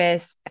do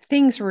this,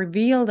 things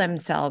reveal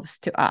themselves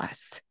to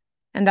us.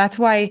 And that's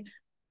why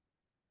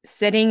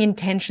setting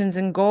intentions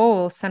and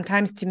goals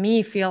sometimes to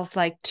me feels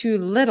like too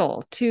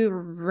little, too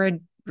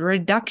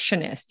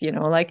reductionist,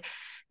 like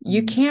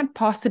you can't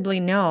possibly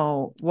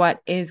know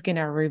what is going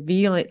to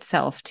reveal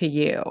itself to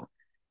you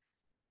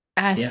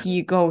Yeah. as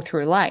you go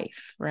through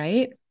life,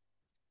 right?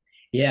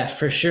 Yeah,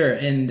 for sure.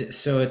 And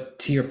so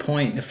to your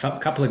point, a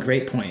couple of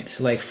great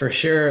points. Like for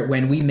sure,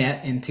 when we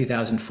met in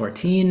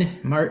 2014,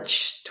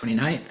 March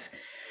 29th,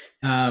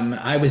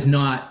 I was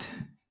not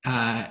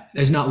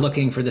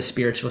looking for the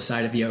spiritual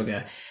side of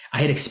yoga.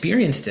 I had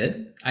experienced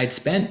it. I'd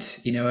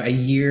spent, a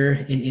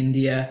year in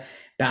India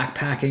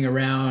backpacking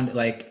around,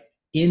 like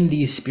in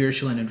these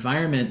spiritual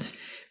environments,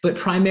 but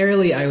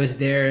primarily I was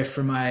there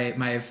for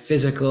my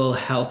physical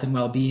health and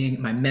well-being,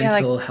 my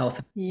mental health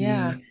and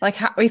Yeah. well-being. Like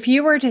how, if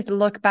you were to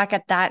look back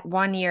at that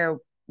 1 year,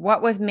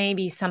 what was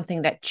maybe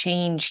something that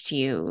changed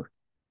you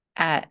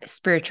at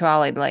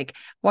spirituality? Like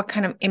what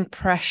kind of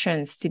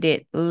impressions did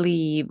it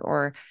leave?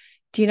 Or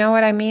do you know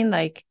what I mean?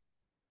 Like,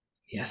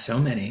 Yeah, so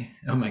many.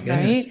 Oh my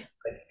goodness. right?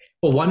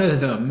 Well, one of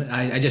them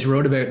I just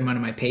wrote about in one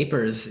of my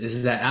papers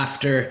is that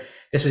after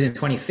this was in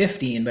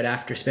 2015, but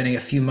after spending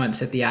a few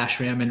months at the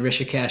ashram in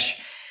Rishikesh,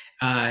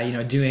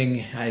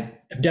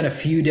 I've done a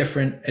few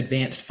different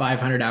advanced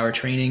 500-hour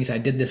trainings. I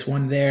did this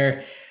one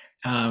there,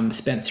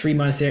 spent 3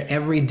 months there.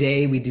 Every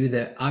day we do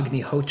the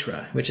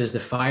Agnihotra, which is the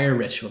fire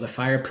ritual, the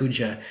fire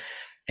puja.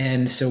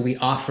 And so we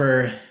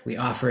offer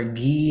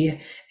ghee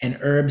and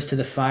herbs to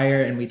the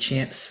fire, and we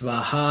chant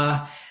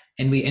Svaha,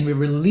 and we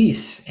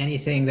release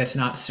anything that's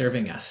not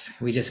serving us.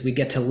 We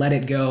get to let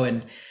it go,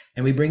 and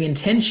we bring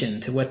intention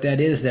to what that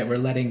is that we're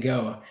letting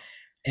go.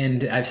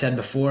 And I've said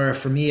before,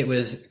 for me, it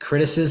was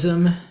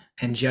criticism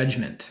and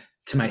judgment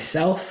to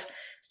myself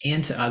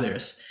and to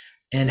others.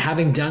 And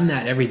having done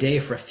that every day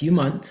for a few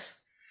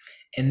months,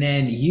 and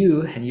then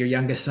you and your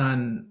youngest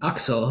son,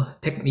 Axel,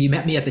 you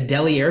met me at the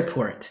Delhi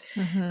airport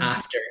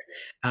after,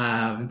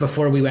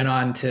 before we went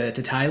on to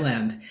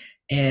Thailand.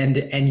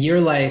 And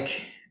you're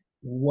like,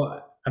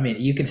 what? I mean,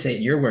 you can say it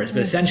in your words,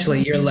 but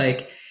essentially you're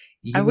like,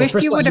 I well, wish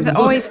first you of all, would you have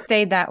look, always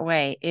stayed that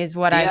way, is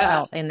what I yeah,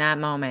 felt in that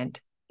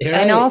moment. you're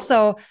And right.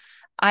 also,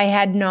 I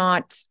had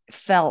not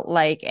felt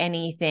like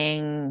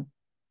anything,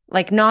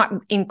 like not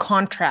in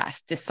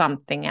contrast to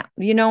something else.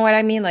 You know what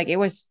I mean? Like it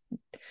was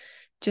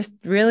just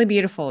really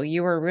beautiful.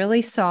 You were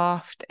really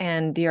soft,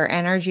 and your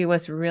energy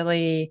was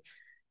really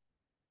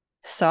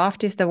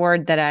soft, is the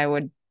word that I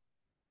would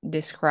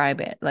describe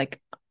it,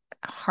 like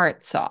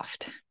heart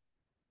soft.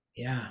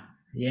 Yeah.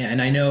 Yeah.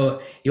 And I know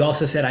you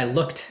also said I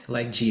looked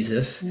like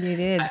Jesus. You I'm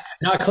did.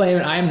 not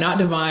claiming I am not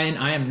divine.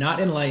 I am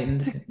not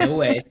enlightened. No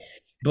way.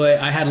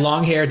 But I had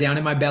long hair down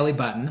in my belly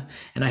button,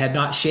 and I had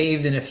not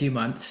shaved in a few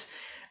months.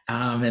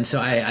 And so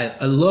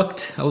I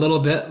looked a little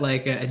bit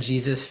like a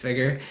Jesus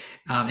figure,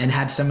 and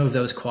had some of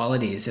those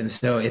qualities. And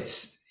so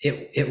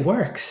it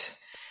works.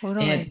 And,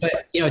 Totally.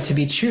 but, to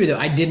be true though,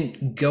 I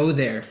didn't go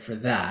there for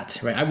that,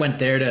 right? I went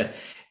there to,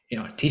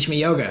 teach me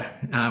yoga,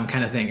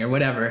 kind of thing or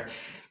whatever.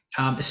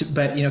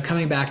 But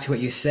coming back to what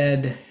you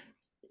said,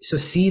 so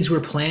seeds were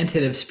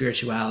planted of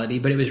spirituality,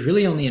 but it was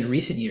really only in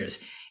recent years.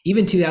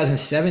 Even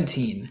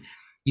 2017,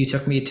 you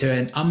took me to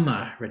an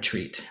Amma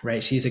retreat,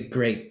 right? She's a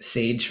great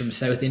sage from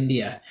South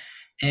India,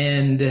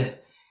 and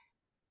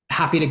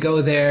happy to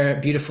go there.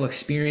 Beautiful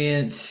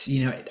experience.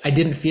 I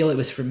didn't feel it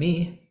was for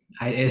me.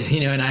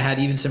 And I had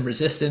even some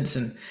resistance,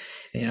 and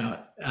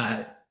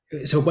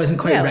So it wasn't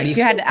quite Yeah, ready like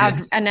you for had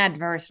bed. an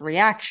adverse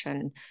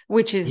reaction,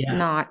 which is Yeah.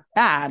 not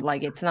bad.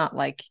 Like it's not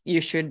like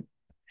you should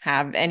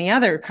have any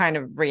other kind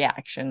of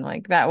reaction.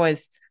 Like that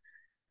was,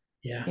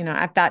 Yeah.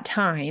 at that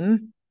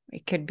time,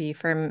 it could be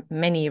for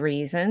many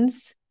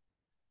reasons.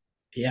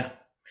 Yeah.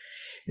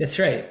 That's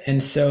right.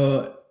 And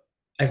so,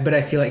 but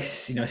I feel like,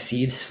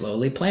 seeds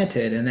slowly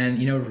planted, and then,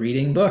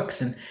 reading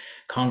books and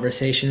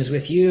conversations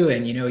with you.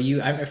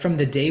 And, from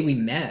the day we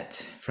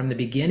met, from the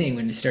beginning,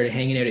 when we started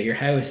hanging out at your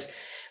house,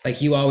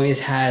 like you always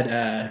had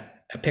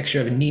a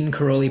picture of Neem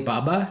Karoli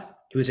Baba,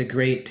 who was a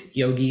great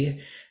yogi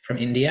from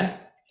India,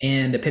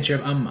 and a picture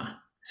of Amma.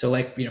 So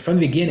like, from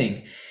the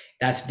beginning,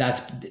 that's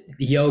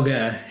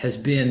yoga has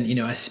been,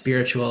 a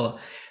spiritual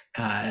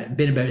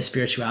been about a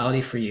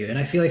spirituality for you. And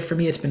I feel like for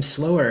me, it's been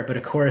slower, but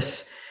of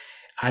course,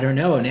 I don't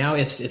know. Now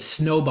it's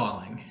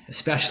snowballing,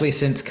 especially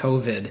since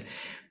COVID.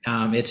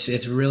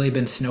 It's really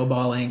been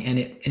snowballing, and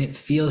it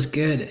feels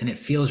good and it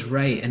feels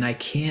right. And I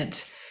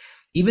can't,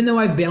 even though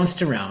I've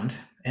bounced around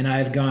and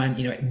I've gone,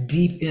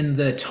 deep in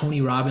the Tony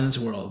Robbins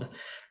world.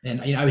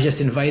 And I was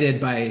just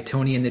invited by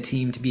Tony and the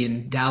team to be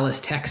in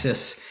Dallas,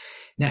 Texas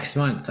next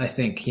month, I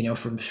think,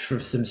 for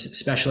some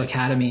special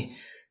academy.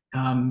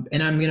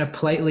 And I'm going to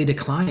politely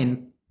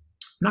decline,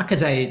 not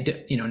because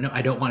no,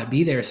 I don't want to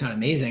be there. It's not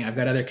amazing. I've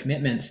got other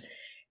commitments.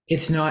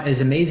 It's not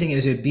as amazing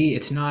as it would be.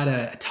 It's not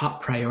a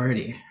top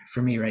priority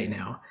for me right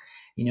now.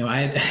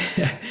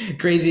 I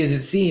crazy as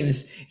it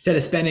seems, instead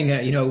of spending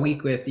a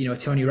week with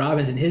Tony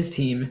Robbins and his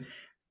team,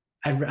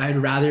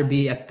 I'd rather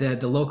be at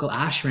the local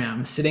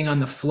ashram, sitting on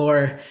the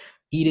floor,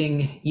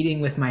 eating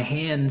with my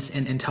hands,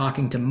 and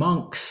talking to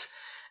monks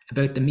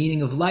about the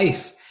meaning of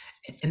life.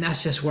 And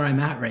that's just where I'm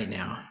at right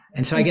now.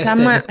 And so I And guess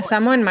the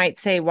someone might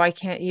say, why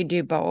can't you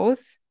do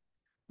both?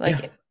 yeah,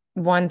 Like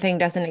one thing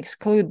doesn't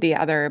exclude the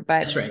other,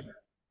 that's right.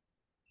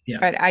 Yeah.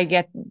 but I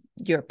get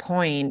your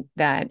point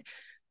that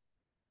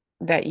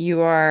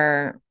you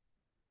are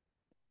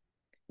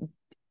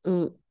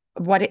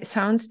what it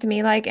sounds to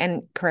me like,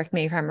 and correct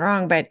me if I'm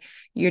wrong, but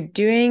you're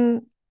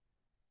doing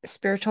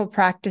spiritual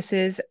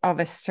practices of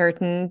a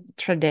certain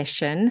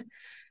tradition, Mhm.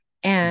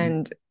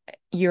 and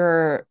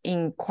you're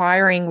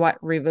inquiring what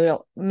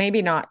reveal,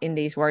 maybe not in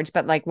these words,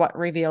 but like what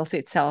reveals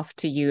itself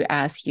to you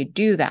as you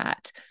do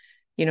that.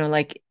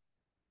 Like,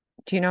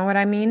 do you know what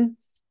I mean?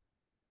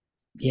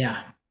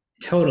 Yeah,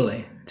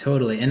 totally,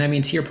 totally. And I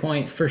mean, to your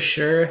point, for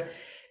sure,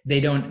 they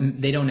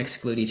don't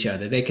exclude each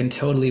other. They can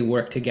totally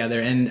work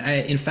together. And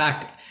in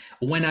fact,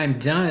 when I'm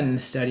done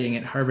studying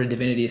at Harvard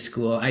Divinity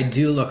School, I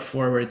do look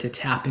forward to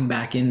tapping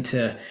back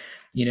into,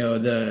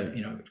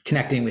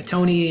 connecting with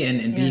Tony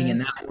and being Yeah. in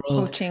that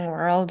world. Coaching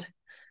world.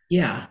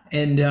 Yeah,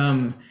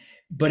 and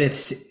but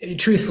it's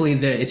truthfully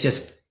it's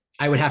just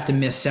I would have to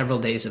miss several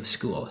days of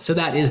school, so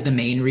that is the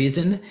main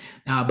reason.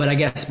 But I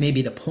guess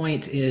maybe the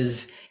point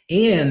is,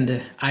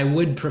 and I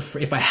would prefer,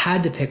 if I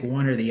had to pick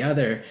one or the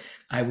other,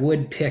 I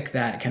would pick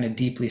that kind of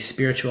deeply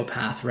spiritual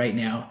path right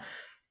now.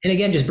 And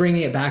again, just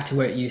bringing it back to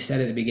what you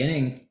said at the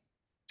beginning,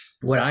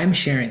 what I'm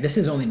sharing, this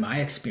is only my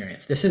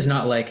experience. This is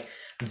not like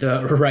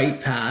the right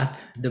path,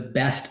 the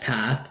best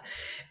path.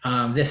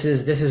 This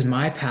is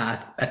my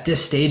path at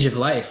this stage of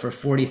life for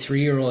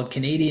 43-year-old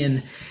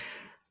Canadian,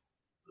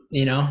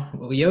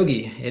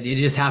 yogi. It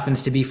just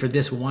happens to be for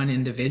this one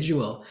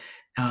individual.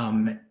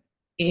 Um,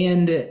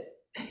 and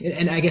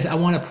and I guess I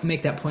want to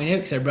make that point out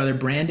because our brother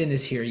Brandon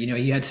is here.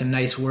 You had some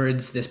nice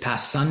words this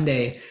past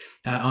Sunday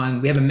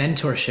on. We have a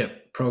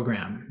mentorship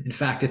program. In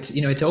fact, it's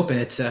open.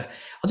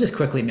 I'll just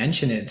quickly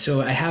mention it.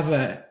 So I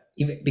have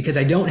because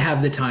I don't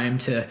have the time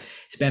to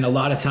spend a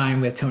lot of time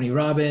with Tony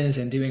Robbins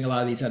and doing a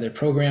lot of these other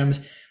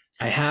programs.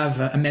 I have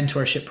a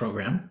mentorship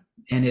program,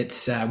 and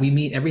it's we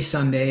meet every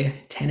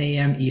Sunday, 10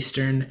 a.m.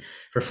 Eastern,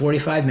 for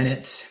 45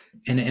 minutes,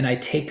 and I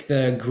take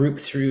the group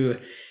through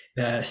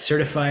the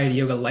certified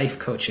yoga life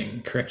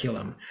coaching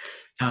curriculum.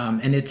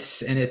 And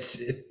it's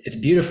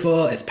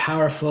beautiful, it's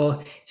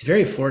powerful, it's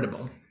very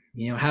affordable.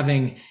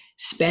 Having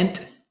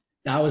spent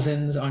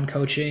thousands on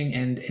coaching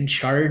and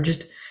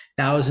charged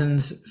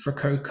thousands for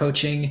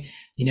coaching,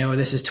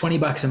 this is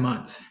 $20 a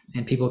month,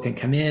 and people can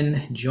come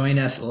in, join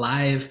us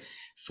live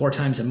 4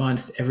 times a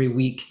month, every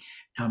week,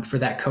 for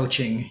that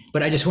coaching.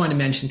 But I just wanted to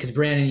mention, because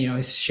Brandon,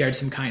 has shared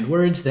some kind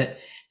words, that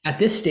at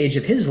this stage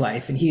of his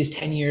life, and he's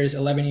 10 years,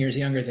 11 years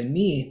younger than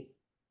me,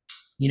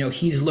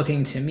 he's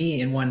looking to me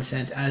in one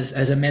sense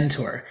as a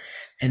mentor.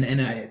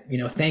 And I,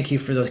 thank you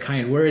for those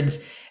kind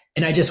words.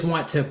 And I just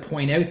want to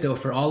point out, though,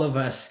 for all of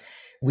us,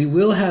 we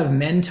will have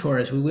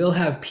mentors, we will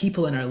have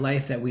people in our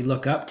life that we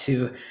look up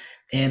to,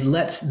 and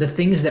the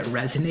things that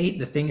resonate,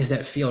 the things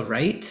that feel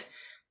right,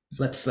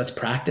 let's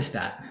practice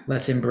that.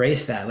 Let's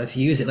embrace that. Let's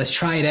use it. Let's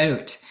try it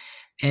out.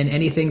 And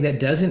anything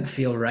that doesn't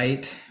feel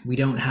right, we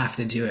don't have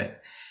to do it,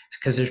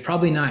 because there's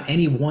probably not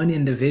any one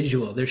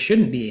individual. There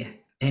shouldn't be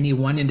any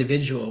one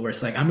individual where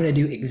it's like, I'm going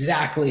to do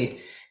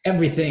exactly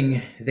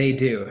everything they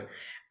do,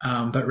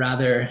 but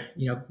rather,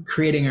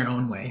 creating our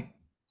own way.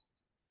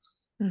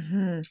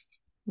 Mm-hmm.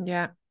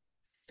 Yeah.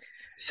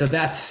 So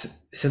that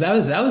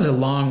was a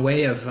long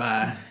way of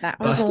That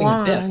was busting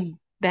a myth. long.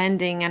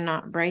 bending and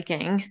not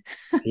breaking.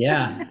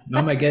 Yeah.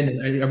 Oh my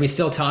goodness. Are we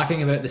still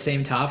talking about the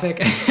same topic?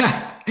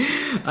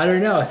 I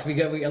don't know. So we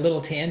got a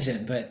little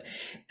tangent, but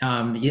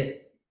yeah,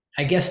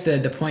 I guess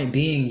the point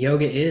being,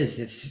 yoga is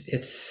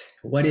it's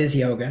what is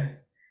yoga?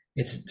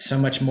 It's so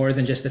much more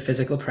than just the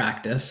physical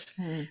practice.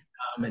 Mm.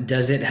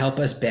 Does it help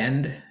us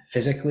bend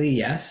physically?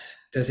 Yes.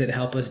 Does it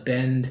help us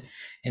bend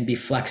and be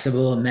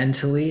flexible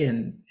mentally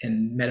and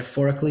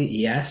metaphorically?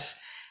 Yes.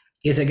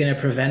 Is it going to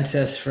prevent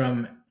us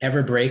from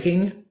ever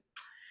breaking?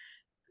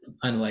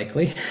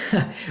 Unlikely.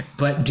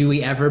 But do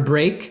we ever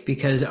break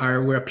because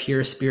we're a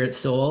pure spirit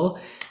soul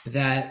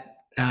that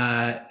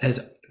has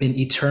been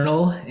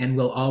eternal and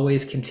will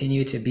always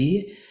continue to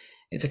be?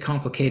 It's a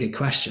complicated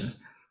question.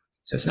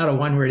 So it's not a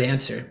one word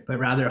answer, but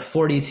rather a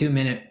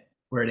 42-minute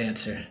word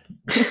answer.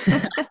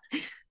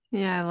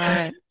 Yeah, I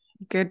love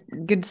it.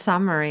 Good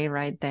summary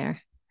right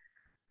there.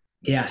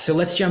 Yeah, so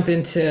let's jump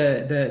into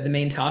the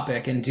main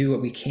topic and do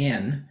what we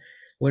can.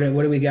 What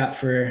do we got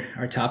for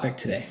our topic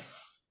today?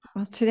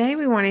 Well, today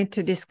we wanted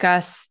to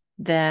discuss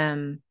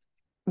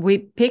we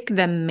pick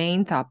the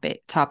main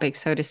topic,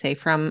 so to say,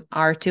 from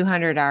our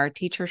 200-hour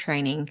teacher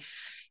training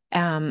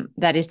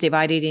that is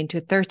divided into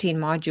 13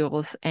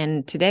 modules.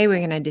 And today we're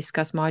going to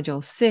discuss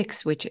module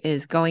 6, which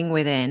is going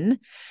within.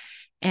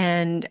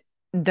 And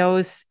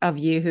those of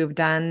you who've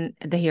done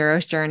the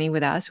hero's journey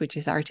with us, which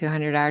is our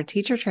 200-hour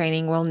teacher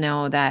training, will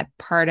know that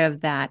part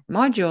of that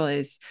module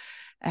is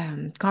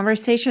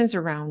conversations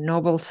around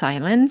noble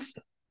silence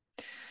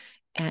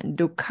and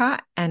dukkha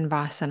and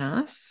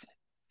vasanas.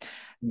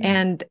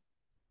 And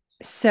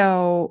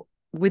so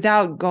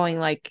without going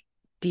like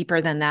deeper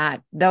than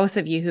that, those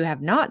of you who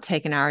have not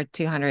taken our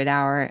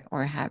 200-hour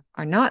or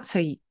are not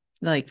so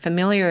like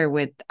familiar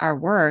with our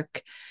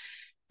work,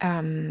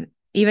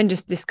 even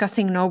just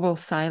discussing noble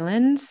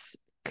silence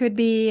could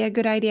be a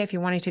good idea if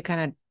you wanted to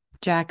kind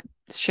of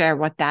share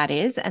what that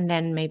is, and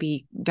then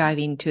maybe dive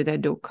into the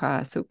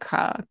dukkha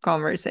sukha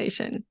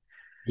conversation.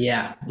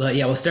 Yeah, well,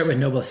 yeah, we'll start with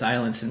noble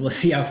silence and we'll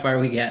see how far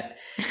we get.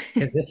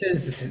 Because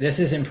this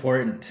is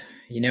important.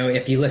 You know,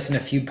 if you listen a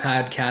few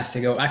podcasts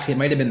ago, actually, it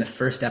might have been the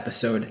first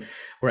episode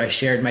where I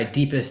shared my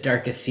deepest,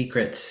 darkest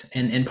secrets,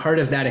 and part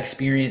of that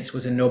experience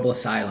was a noble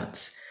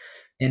silence.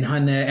 And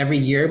Hanna, every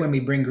year when we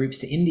bring groups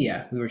to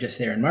India, we were just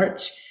there in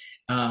March.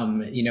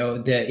 You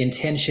know, the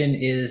intention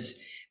is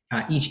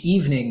each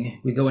evening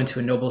we go into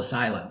a noble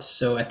silence.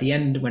 So at the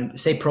end, when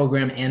say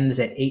program ends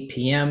at 8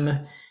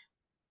 p.m.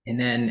 and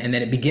then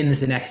it begins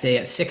the next day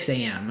at 6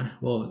 a.m.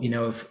 Well, you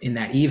know, in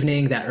that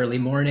evening, that early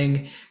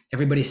morning,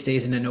 everybody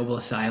stays in a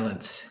noble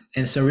silence.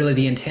 And so really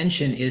the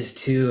intention is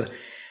to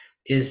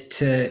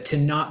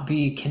not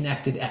be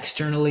connected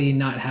externally,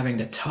 not having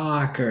to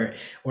talk or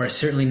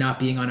certainly not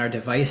being on our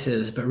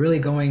devices, but really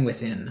going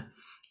within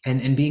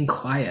and being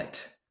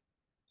quiet.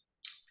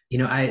 You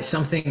know,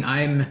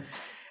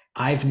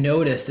 I've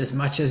noticed, as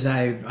much as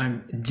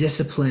I'm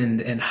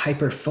disciplined and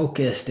hyper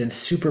focused and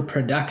super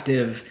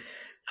productive,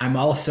 I'm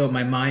also,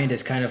 my mind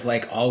is kind of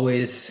like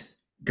always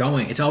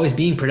going. It's always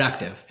being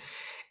productive.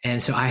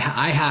 And so I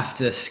have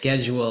to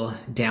schedule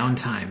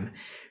downtime.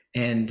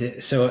 And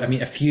so, I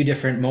mean, a few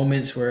different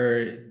moments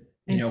where,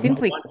 you know,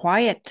 simply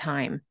quiet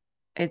time.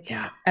 It's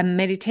a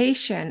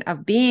meditation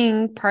of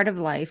being part of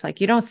life.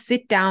 Like you don't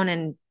sit down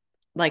and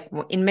like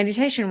in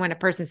meditation, when a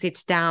person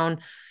sits down,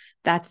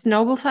 that's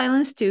noble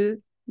silence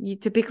too. You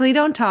typically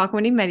don't talk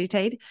when you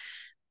meditate,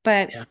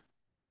 but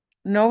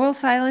noble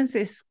silence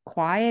is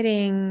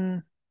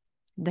quieting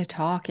the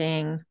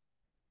talking,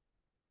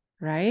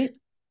 right?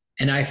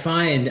 And I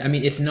find, I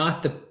mean, it's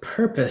not the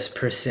purpose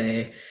per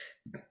se,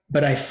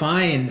 but I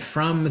find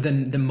from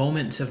the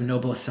moments of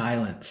noble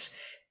silence,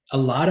 a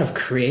lot of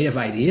creative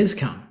ideas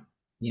come.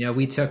 You know,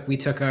 we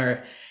took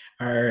our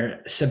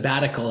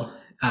sabbatical,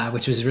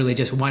 which was really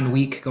just 1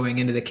 week going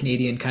into the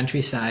Canadian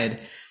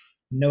countryside,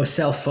 no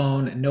cell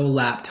phone, no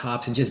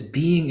laptops, and just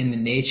being in the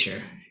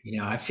nature. You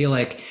know, I feel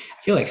like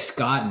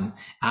Scott and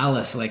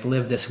Alice like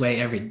live this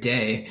way every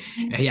day.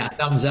 Yeah,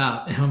 thumbs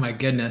up. Oh my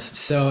goodness,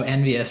 so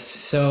envious,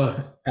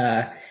 so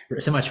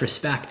much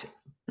respect.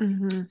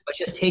 But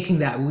just taking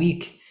that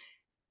week,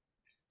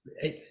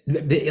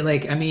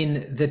 like, I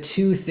mean, the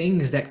two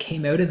things that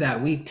came out of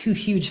that week, two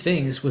huge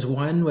things, was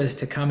one was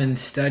to come and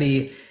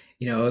study,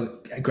 you know,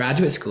 a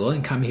graduate school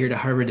and come here to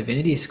Harvard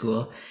Divinity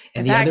School,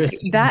 and the other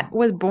thing that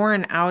was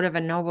born out of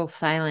a noble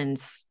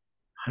silence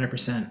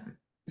 100%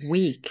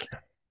 week.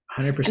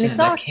 100%. And it's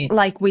not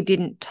like we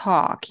didn't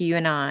talk, you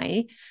and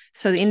I.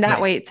 So in that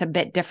way, it's a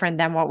bit different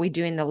than what we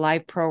do in the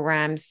live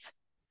programs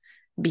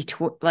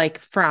between, like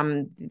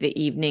from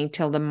the evening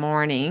till the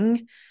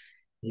morning.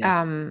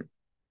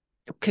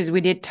 Because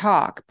we did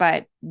talk,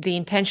 but the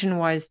intention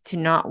was to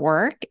not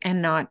work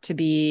and not to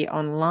be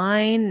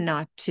online,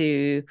 not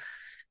to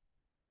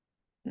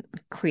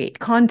create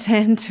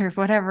content or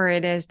whatever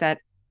it is that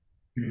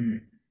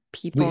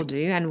people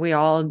do, and we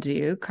all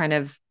do kind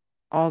of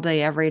all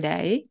day, every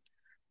day.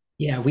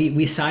 Yeah,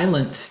 we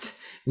silenced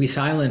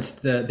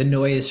the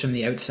noise from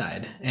the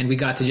outside, and we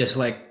got to just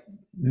like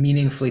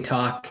meaningfully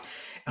talk.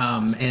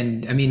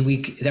 And I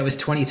mean, that was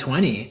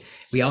 2020.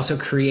 We also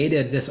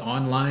created this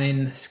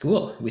online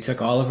school. We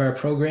took all of our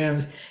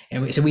programs,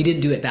 and so we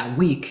didn't do it that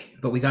week,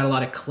 but we got a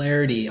lot of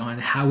clarity on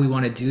how we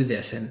want to do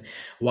this and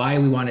why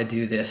we want to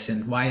do this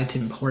and why it's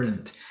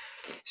important.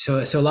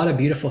 So a lot of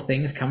beautiful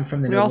things come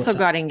from the We Noble also Science.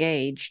 got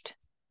engaged,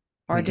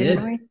 or We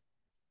didn't did. we?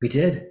 We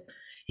did.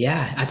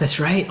 Yeah, that's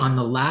right. On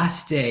the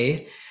last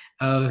day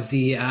of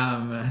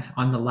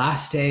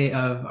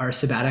our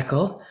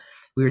sabbatical,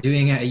 we were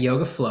doing a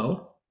yoga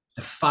flow,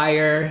 the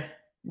fire.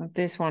 Not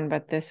this one,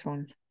 but this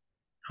one.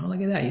 Oh,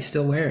 look at that. You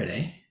still wear it,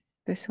 eh?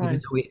 This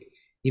Even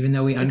one.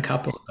 though we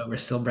uncoupled, but we're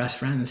still best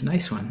friends.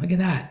 Nice one. Look at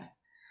that.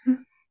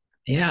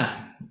 Yeah.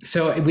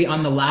 So we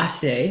on the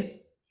last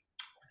day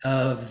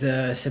of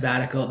the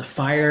sabbatical, the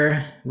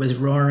fire was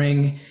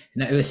roaring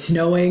and it was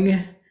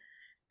snowing.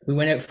 We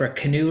went out for a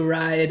canoe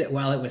ride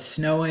while it was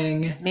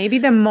snowing. Maybe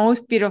the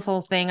most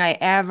beautiful thing I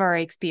ever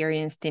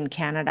experienced in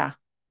Canada,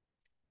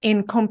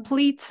 in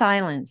complete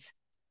silence.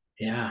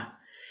 Yeah.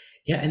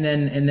 Yeah. And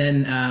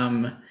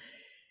then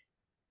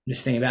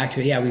just thinking back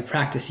to it, yeah, we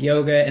practiced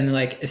yoga and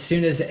like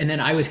and then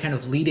I was kind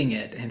of leading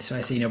it. And so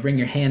I said, bring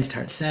your hands to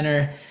heart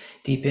center,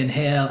 deep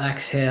inhale,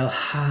 exhale,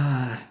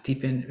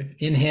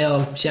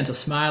 inhale, gentle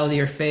smile to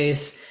your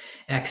face,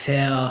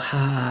 exhale,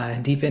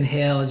 deep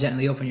inhale,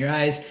 gently open your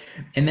eyes.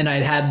 And then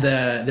I'd had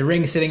the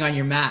ring sitting on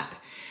your mat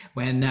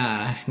when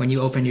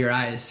you opened your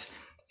eyes.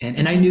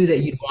 And I knew that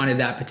you'd wanted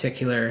that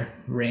particular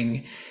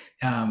ring.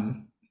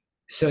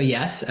 So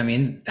yes, I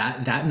mean,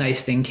 that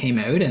nice thing came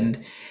out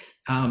and,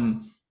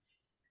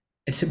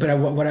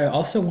 what I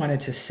also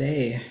wanted to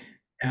say,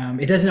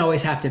 it doesn't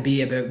always have to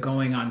be about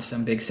going on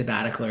some big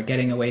sabbatical or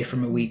getting away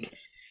from a week.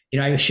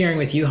 I was sharing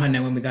with you,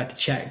 Hanna, when we got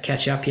to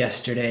catch up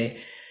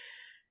yesterday.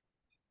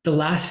 The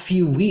last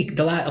few weeks,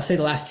 I'll say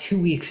the last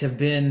 2 weeks have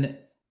been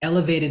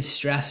elevated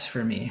stress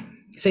for me.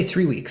 Say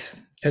 3 weeks,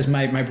 because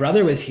my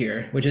brother was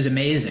here, which is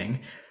amazing.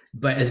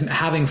 But as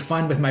having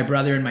fun with my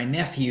brother and my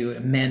nephew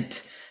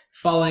meant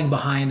falling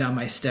behind on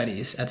my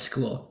studies at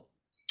school.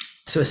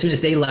 So as soon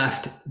as they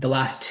left, the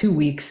last 2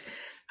 weeks,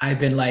 I've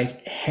been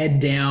like head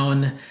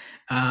down,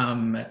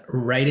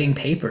 writing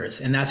papers.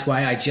 And that's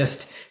why I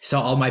just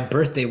saw all my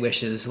birthday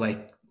wishes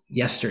like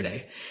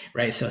yesterday,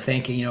 right? So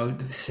thanking,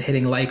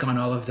 hitting like on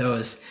all of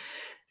those.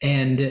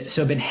 And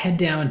so I've been head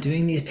down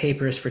doing these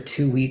papers for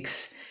 2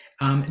 weeks,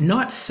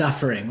 not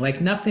suffering,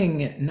 like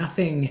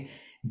nothing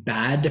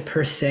bad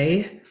per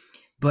se,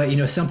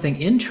 but something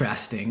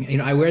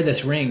interesting. I wear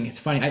this ring. It's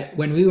funny.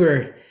 When we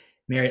were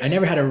married, I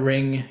never had a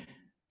ring,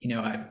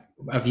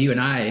 of you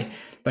and I,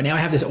 but now I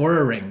have this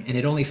Aura ring and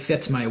it only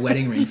fits my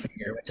wedding ring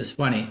finger, which is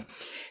funny.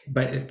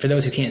 But for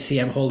those who can't see,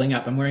 I'm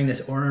wearing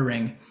this Aura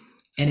ring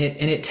and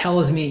it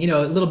tells me,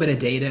 a little bit of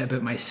data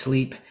about my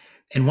sleep.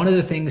 And one of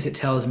the things it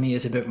tells me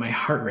is about my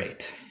heart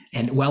rate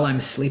and while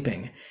I'm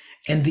sleeping.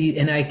 And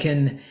I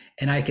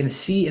can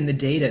see in the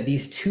data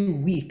these 2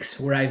 weeks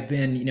where I've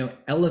been,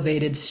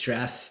 elevated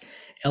stress,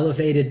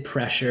 elevated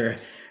pressure,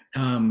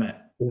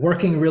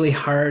 working really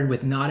hard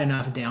with not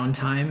enough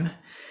downtime.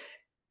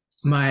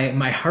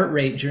 My heart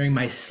rate during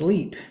my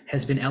sleep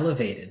has been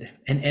elevated.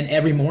 And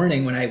every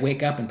morning when I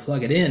wake up and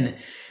plug it in,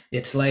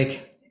 it's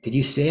like, did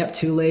you stay up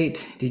too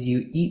late? Did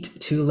you eat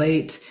too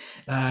late?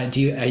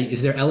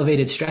 Is there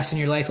elevated stress in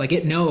your life? Like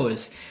it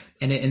knows.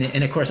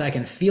 And of course I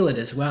can feel it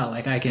as well.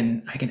 Like I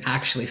can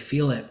actually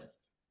feel it.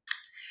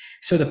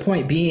 So the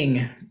point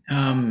being,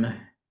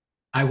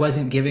 I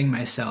wasn't giving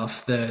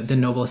myself the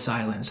noble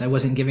silence. I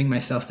wasn't giving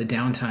myself the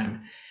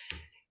downtime.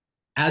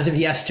 As of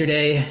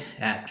yesterday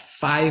at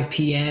 5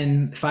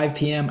 p.m.,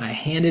 I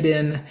handed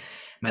in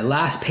my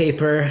last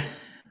paper.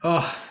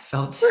 Oh,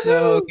 felt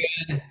so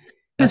good.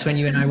 That's when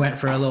you and I went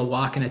for a little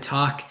walk and a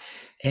talk.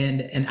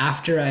 And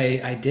after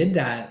I did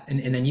that,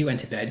 and then you went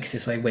to bed because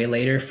it's like way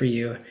later for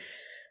you.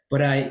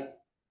 But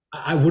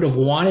I would have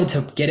wanted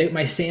to get out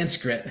my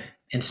Sanskrit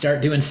and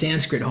start doing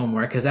Sanskrit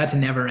homework because that's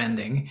never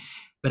ending.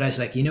 But I was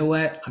like, you know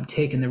what? I'm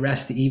taking the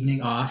rest of the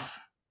evening off.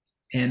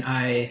 And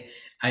I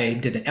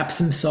did an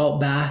Epsom salt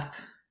bath,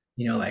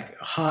 like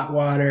hot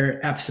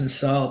water, Epsom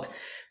salt,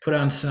 put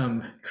on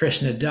some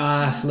Krishna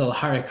Das, a little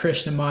Hare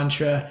Krishna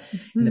mantra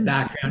in the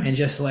background, and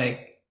just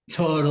like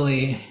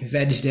totally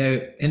vegged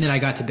out. And then I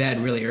got to bed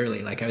really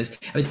early. Like I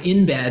was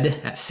in bed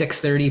at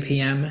 6:30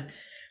 p.m.,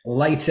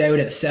 lights out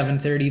at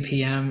 7:30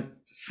 p.m.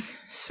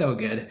 So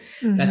good.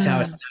 That's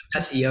how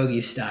that's the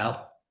yogi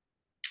style.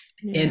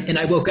 Yeah. And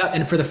I woke up,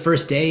 and for the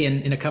first day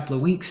in a couple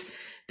of weeks,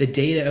 the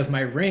data of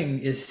my ring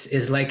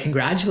is like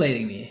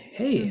congratulating me.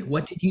 Hey,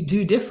 what did you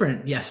do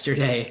different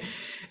yesterday?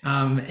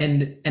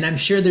 And I'm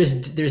sure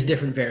there's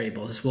different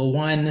variables. Well,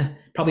 one,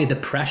 probably the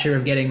pressure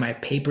of getting my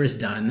papers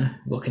done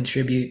will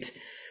contribute,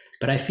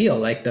 but I feel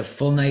like the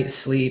full night's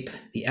sleep,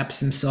 the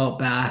Epsom salt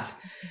bath.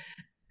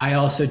 I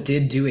also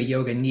did do a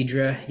yoga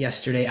nidra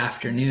yesterday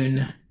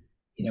afternoon,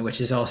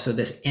 which is also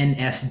this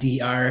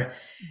NSDR,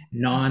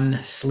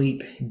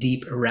 non-sleep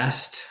deep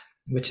rest,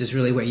 which is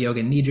really what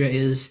yoga nidra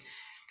is.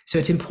 So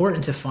it's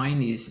important to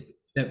find these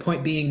The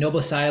point being,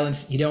 Noble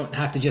Silence, you don't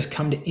have to just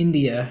come to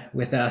India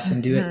with us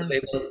and do it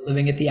Mhm.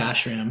 living at the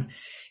ashram.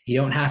 You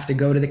don't have to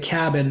go to the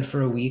cabin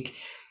for a week.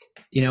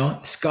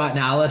 Scott and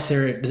Alice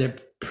are the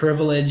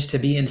privileged to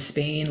be in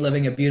Spain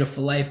living a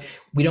beautiful life.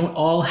 We don't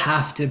all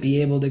have to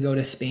be able to go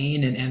to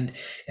Spain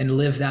and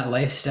live that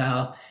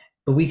lifestyle,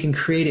 but we can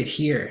create it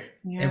here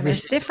Yeah, every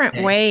there's single different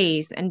day.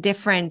 ways and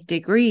different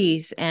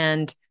degrees.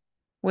 And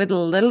with a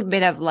little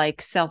bit of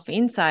like self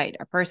insight,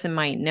 a person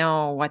might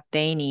know what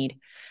they need.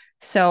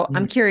 So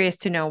I'm Mm. curious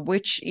to know,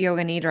 which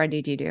yoga nidra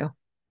did you do?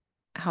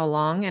 How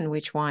long and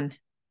which one?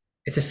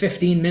 It's a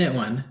 15-minute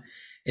one.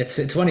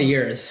 It's one of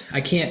yours. I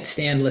can't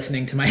stand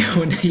listening to my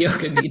own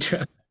yoga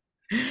nidra.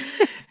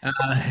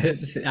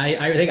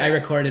 I think I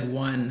recorded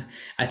one,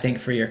 I think,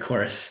 for your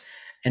course,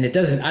 and it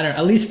doesn't. I don't.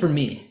 At least for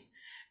me,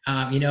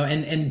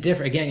 and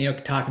different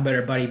again. Talking about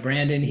our buddy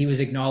Brandon, he was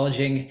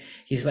acknowledging.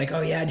 He's like,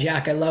 "Oh yeah,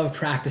 Jack, I love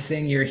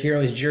practicing your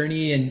hero's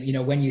journey,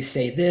 and when you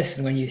say this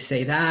and when you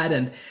say that,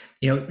 and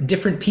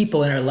different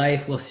people in our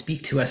life will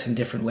speak to us in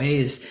different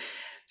ways."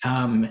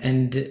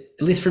 And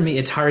at least for me,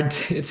 it's hard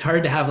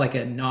to have like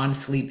a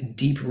non-sleep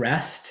deep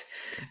rest,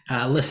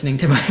 listening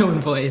to my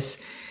own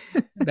voice.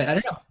 But I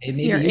don't know.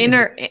 Maybe Your you can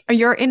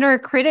do. inner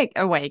critic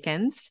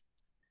awakens.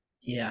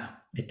 Yeah,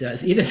 it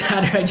does. Either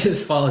that or I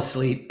just fall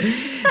asleep.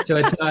 So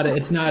it's not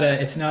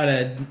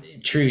a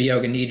true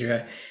yoga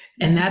nidra.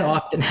 And that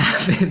often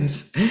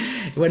happens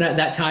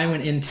that time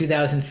when in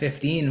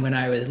 2015, when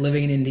I was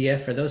living in India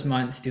for those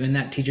months doing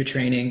that teacher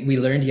training, we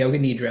learned yoga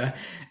nidra.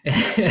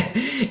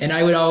 And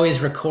I would always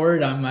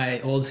record on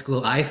my old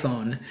school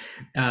iPhone,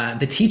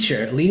 the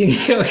teacher leading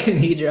yoga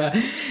nidra,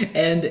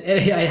 and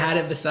I had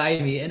it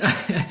beside me, and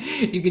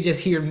you could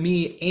just hear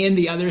me and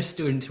the other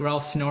students who were all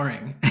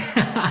snoring.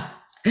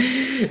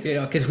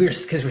 Because we're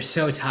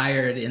so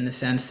tired, in the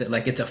sense that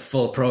like it's a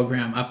full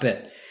program up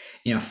at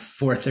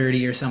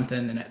 4:30 or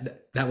something, and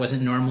that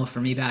wasn't normal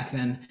for me back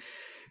then.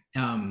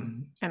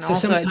 And So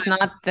also, it's sometimes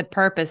not the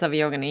purpose of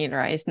yoga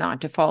nidra is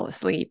not to fall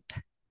asleep,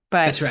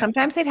 but that's right.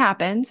 sometimes it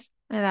happens,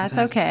 and that's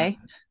Sometimes, okay.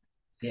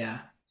 yeah,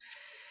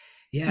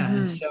 yeah. And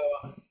Hmm. so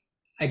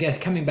I guess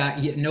coming back,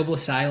 noble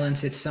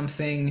silence. It's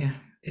something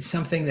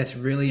that's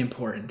really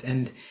important.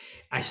 And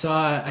I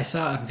saw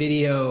a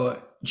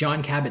video,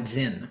 John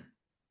Kabat-Zinn,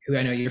 who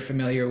I know you're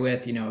familiar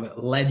with.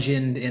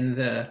 Legend in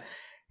the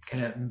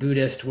kind of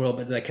Buddhist world,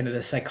 but like kind of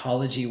the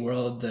psychology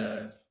world.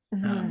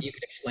 Hmm. You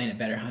could explain it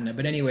better, Hannah.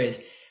 But anyways,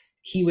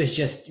 he was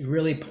just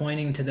really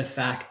pointing to the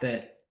fact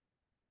that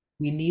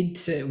we need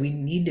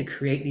to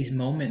create these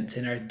moments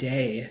in our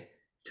day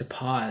to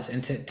pause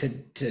and to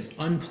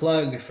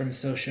unplug from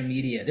social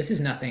media. This is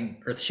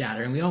nothing earth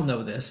shattering. We all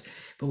know this,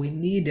 but we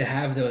need to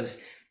have those.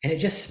 And it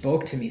just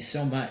spoke to me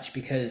so much,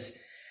 because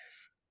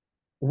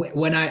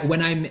when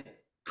I'm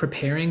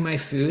preparing my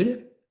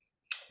food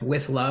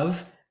with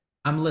love,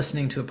 I'm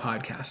listening to a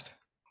podcast.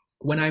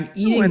 When I'm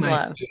eating With my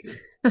love. food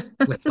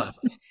with love,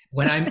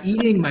 when I'm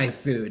eating my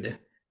food,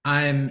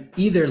 I'm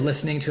either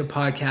listening to a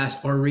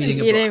podcast or And reading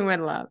a book. eating with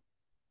love.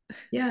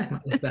 Yeah,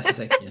 as best as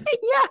I can.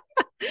 Yeah.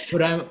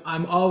 But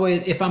I'm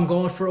always, if I'm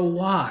going for a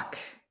walk,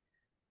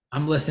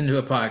 I'm listening to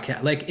a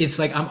podcast. Like it's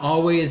like I'm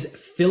always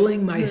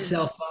filling Mhm.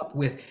 myself up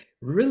with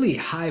really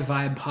high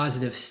vibe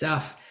positive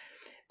stuff.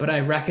 But I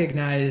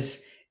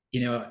recognize,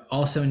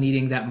 also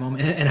needing that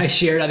moment. And I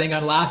shared, I think,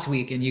 on last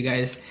week, and you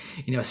guys,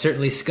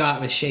 certainly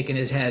Scott was shaking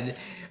his head.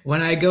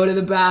 When I go to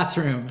the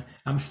bathroom,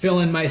 I'm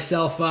filling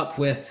myself up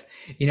with,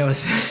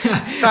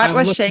 Scott I'm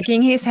was looking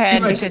shaking his at too head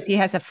much. because he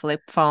has a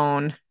flip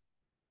phone.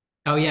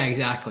 Oh yeah,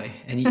 exactly.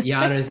 And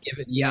Yara's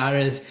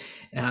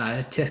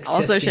tisk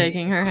Also tisking.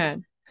 shaking her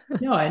head.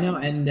 No, I know.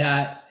 And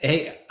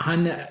hey,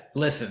 hun,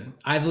 listen,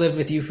 I've lived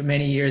with you for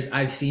many years.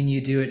 I've seen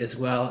you do it as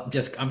well.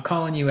 I'm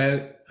calling you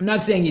out. I'm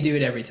not saying you do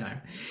it every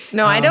time.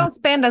 No, I Um, don't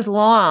spend as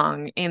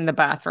long in the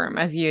bathroom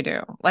as you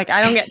do. Like,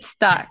 I don't get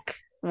stuck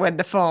with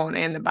the phone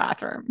in the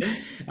bathroom.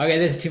 okay,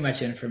 this is too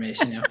much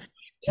information now.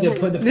 So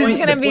the This is point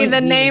going to the be point the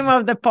name being,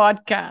 of the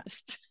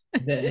podcast.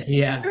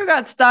 yeah, Who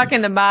got stuck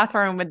in the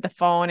bathroom with the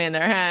phone in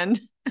their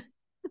hand?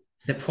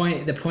 the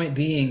point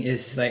being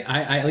is like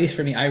I at least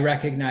for me, I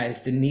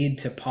recognize the need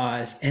to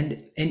pause,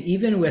 and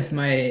even with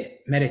my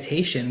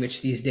meditation,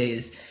 which these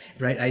days,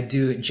 right, I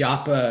do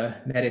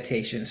japa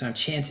meditation, so I'm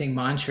chanting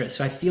mantras.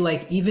 So I feel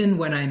like even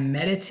when I'm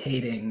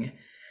meditating,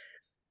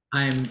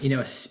 I'm,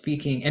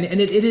 speaking, and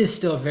it is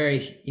still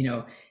very,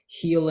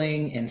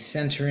 healing and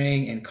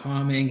centering and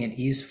calming and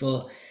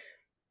easeful,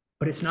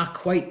 but it's not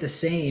quite the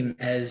same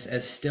as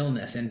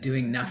stillness and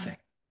doing nothing.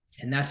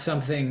 And that's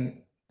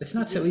something that's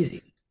not so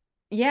easy.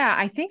 Yeah,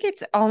 I think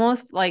it's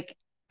almost like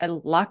a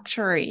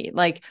luxury.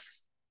 Like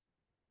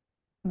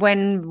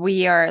when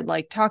we are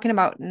like talking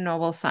about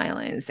noble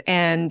silence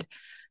and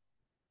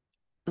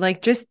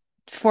like just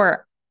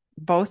for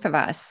both of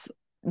us,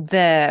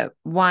 the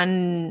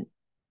one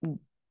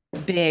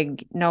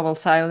big noble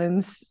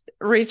silence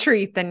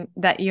retreat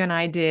that you and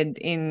I did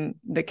in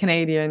the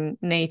Canadian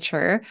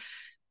nature,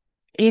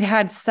 it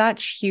had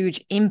such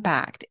huge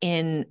impact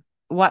in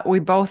what we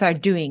both are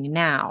doing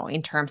now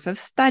in terms of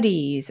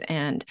studies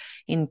and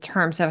in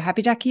terms of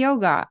Happy Jack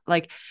Yoga.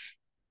 Like,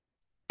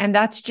 and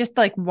that's just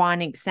like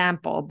one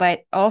example,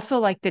 but also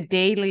like the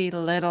daily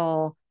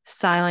little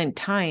silent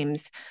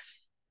times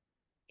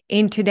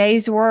in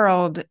today's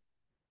world,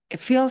 it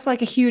feels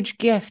like a huge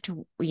gift,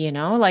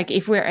 like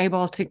if we're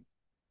able to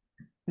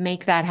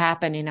make that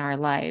happen in our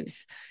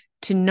lives,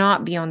 to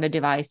not be on the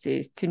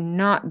devices, to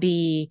not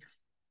be,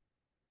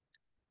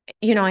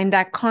 in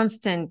that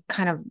constant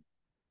kind of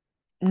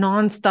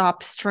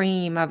nonstop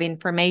stream of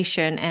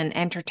information and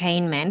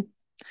entertainment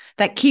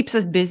that keeps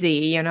us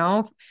busy,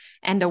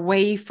 and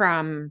away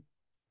from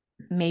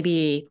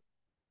maybe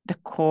the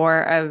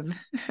core of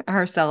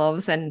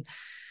ourselves. And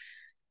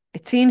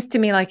it seems to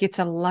me like it's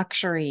a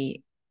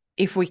luxury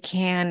if we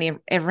can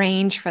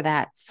arrange for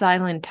that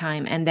silent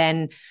time. And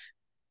then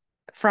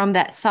from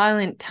that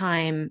silent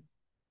time,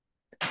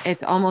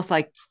 it's almost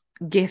like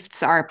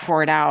gifts are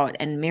poured out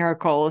and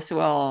miracles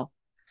will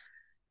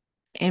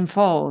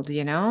unfold,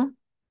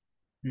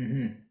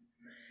 Mm-hmm.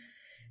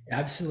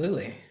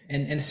 Absolutely.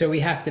 And so we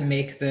have to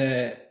make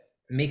the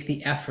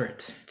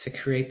effort to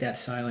create that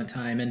silent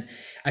time. And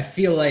I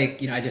feel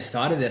like, I just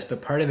thought of this,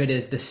 but part of it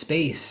is the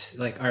space.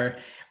 Like our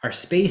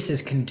space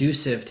is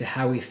conducive to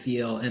how we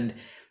feel. And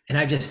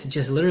I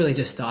just literally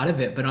just thought of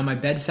it. But on my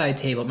bedside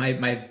table,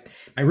 my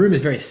room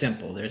is very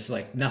simple. There's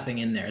like nothing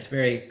in there. It's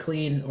very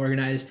clean,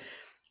 organized.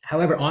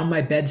 However, on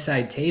my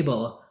bedside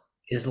table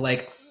is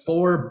like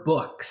 4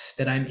 books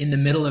that I'm in the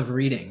middle of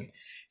reading.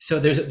 So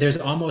there's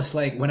almost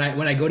like when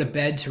I go to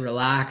bed to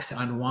relax, to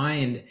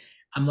unwind,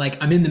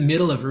 I'm in the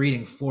middle of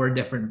reading 4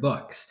 different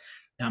books.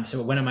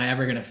 So when am I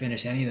ever going to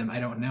finish any of them? I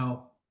don't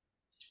know.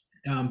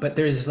 But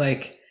there's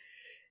like,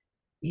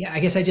 yeah, I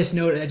guess I just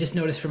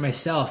noticed for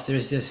myself,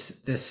 there's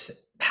this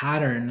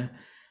pattern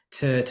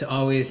to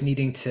always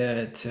needing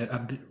to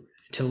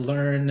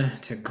learn,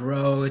 to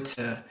grow,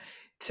 to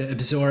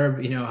absorb,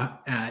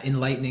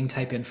 enlightening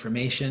type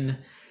information,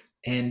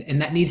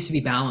 and that needs to be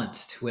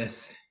balanced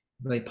with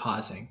really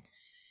pausing.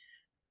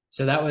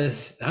 So that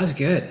was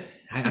good.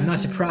 I'm not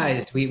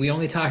surprised. We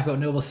only talked about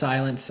noble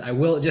silence. I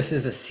will, just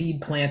as a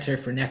seed planter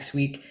for next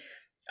week,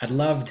 we're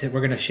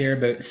going to share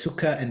about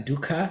sukha and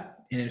dukkha,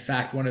 and in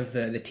fact, one of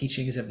the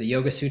teachings of the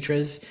Yoga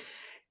Sutras.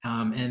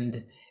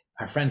 And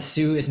our friend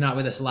Sue is not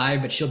with us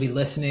live, but she'll be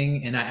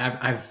listening. And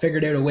I've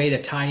figured out a way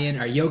to tie in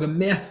our yoga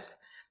myth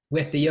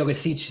with the Yoga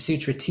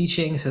Sutra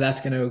teaching. So that's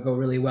going to go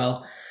really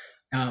well.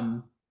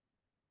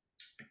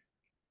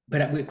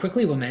 But we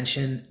quickly will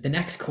mention the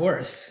next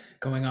course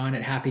going on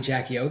at Happy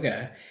Jack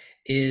Yoga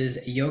is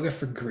Yoga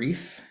for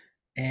Grief.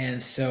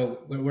 And so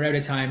we're out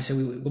of time. So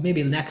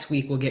maybe next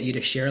week we'll get you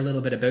to share a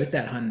little bit about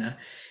that, Hanna.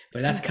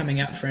 But that's coming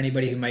up for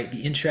anybody who might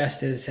be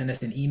interested. Send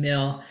us an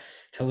email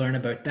to learn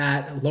about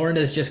that.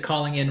 Lorna's just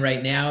calling in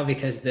right now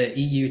because the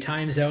EU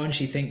time zone,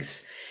 she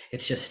thinks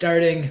it's just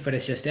starting, but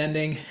it's just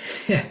ending.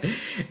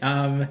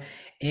 And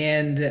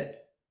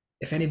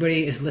if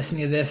anybody is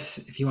listening to this,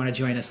 if you want to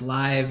join us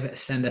live,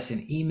 send us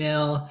an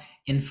email,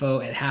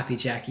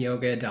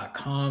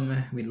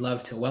 info@happyjackyoga.com. We'd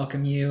love to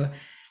welcome you.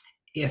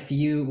 If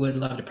you would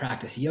love to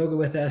practice yoga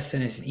with us,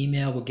 send us an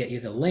email. We'll get you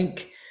the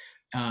link.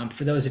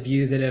 For those of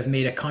you that have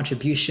made a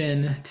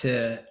contribution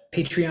to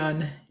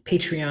Patreon,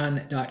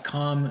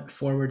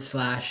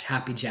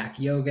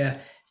 patreon.com/happyjackyoga.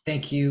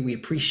 Thank you. We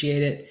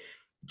appreciate it.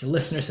 It's a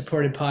listener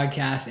supported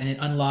podcast and it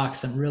unlocks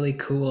some really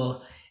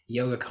cool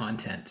yoga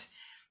content.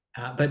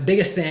 But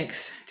biggest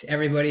thanks to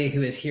everybody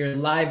who is here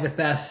live with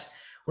us.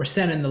 We're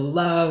sending the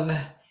love.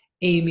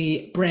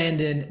 Amy,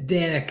 Brandon,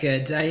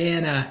 Danica,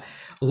 Diana,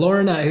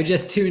 Lorna, who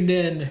just tuned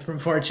in from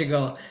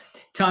Portugal,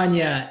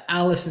 Tanya,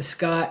 Allison,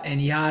 Scott,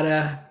 and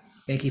Yada.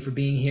 Thank you for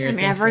being here. And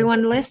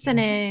everyone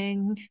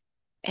listening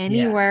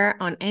anywhere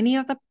on any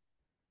of the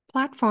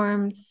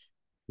platforms.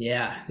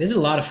 Yeah, this is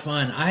a lot of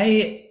fun.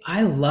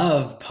 I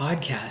love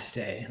podcast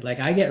day. Like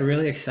I get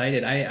really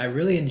excited. I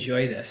really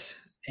enjoy this.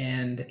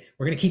 And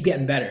we're going to keep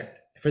getting better.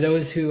 For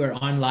those who are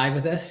on live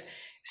with us,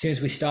 as soon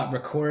as we stop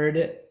record,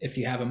 if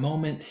you have a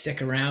moment,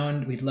 stick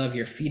around. We'd love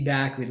your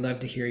feedback. We'd love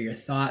to hear your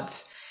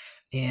thoughts.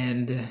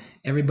 And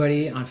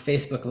everybody on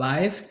Facebook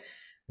Live,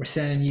 we're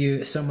sending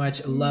you so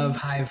much love,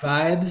 high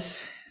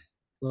vibes.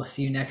 We'll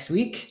see you next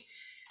week.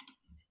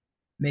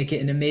 Make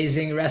it an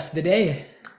amazing rest of the day.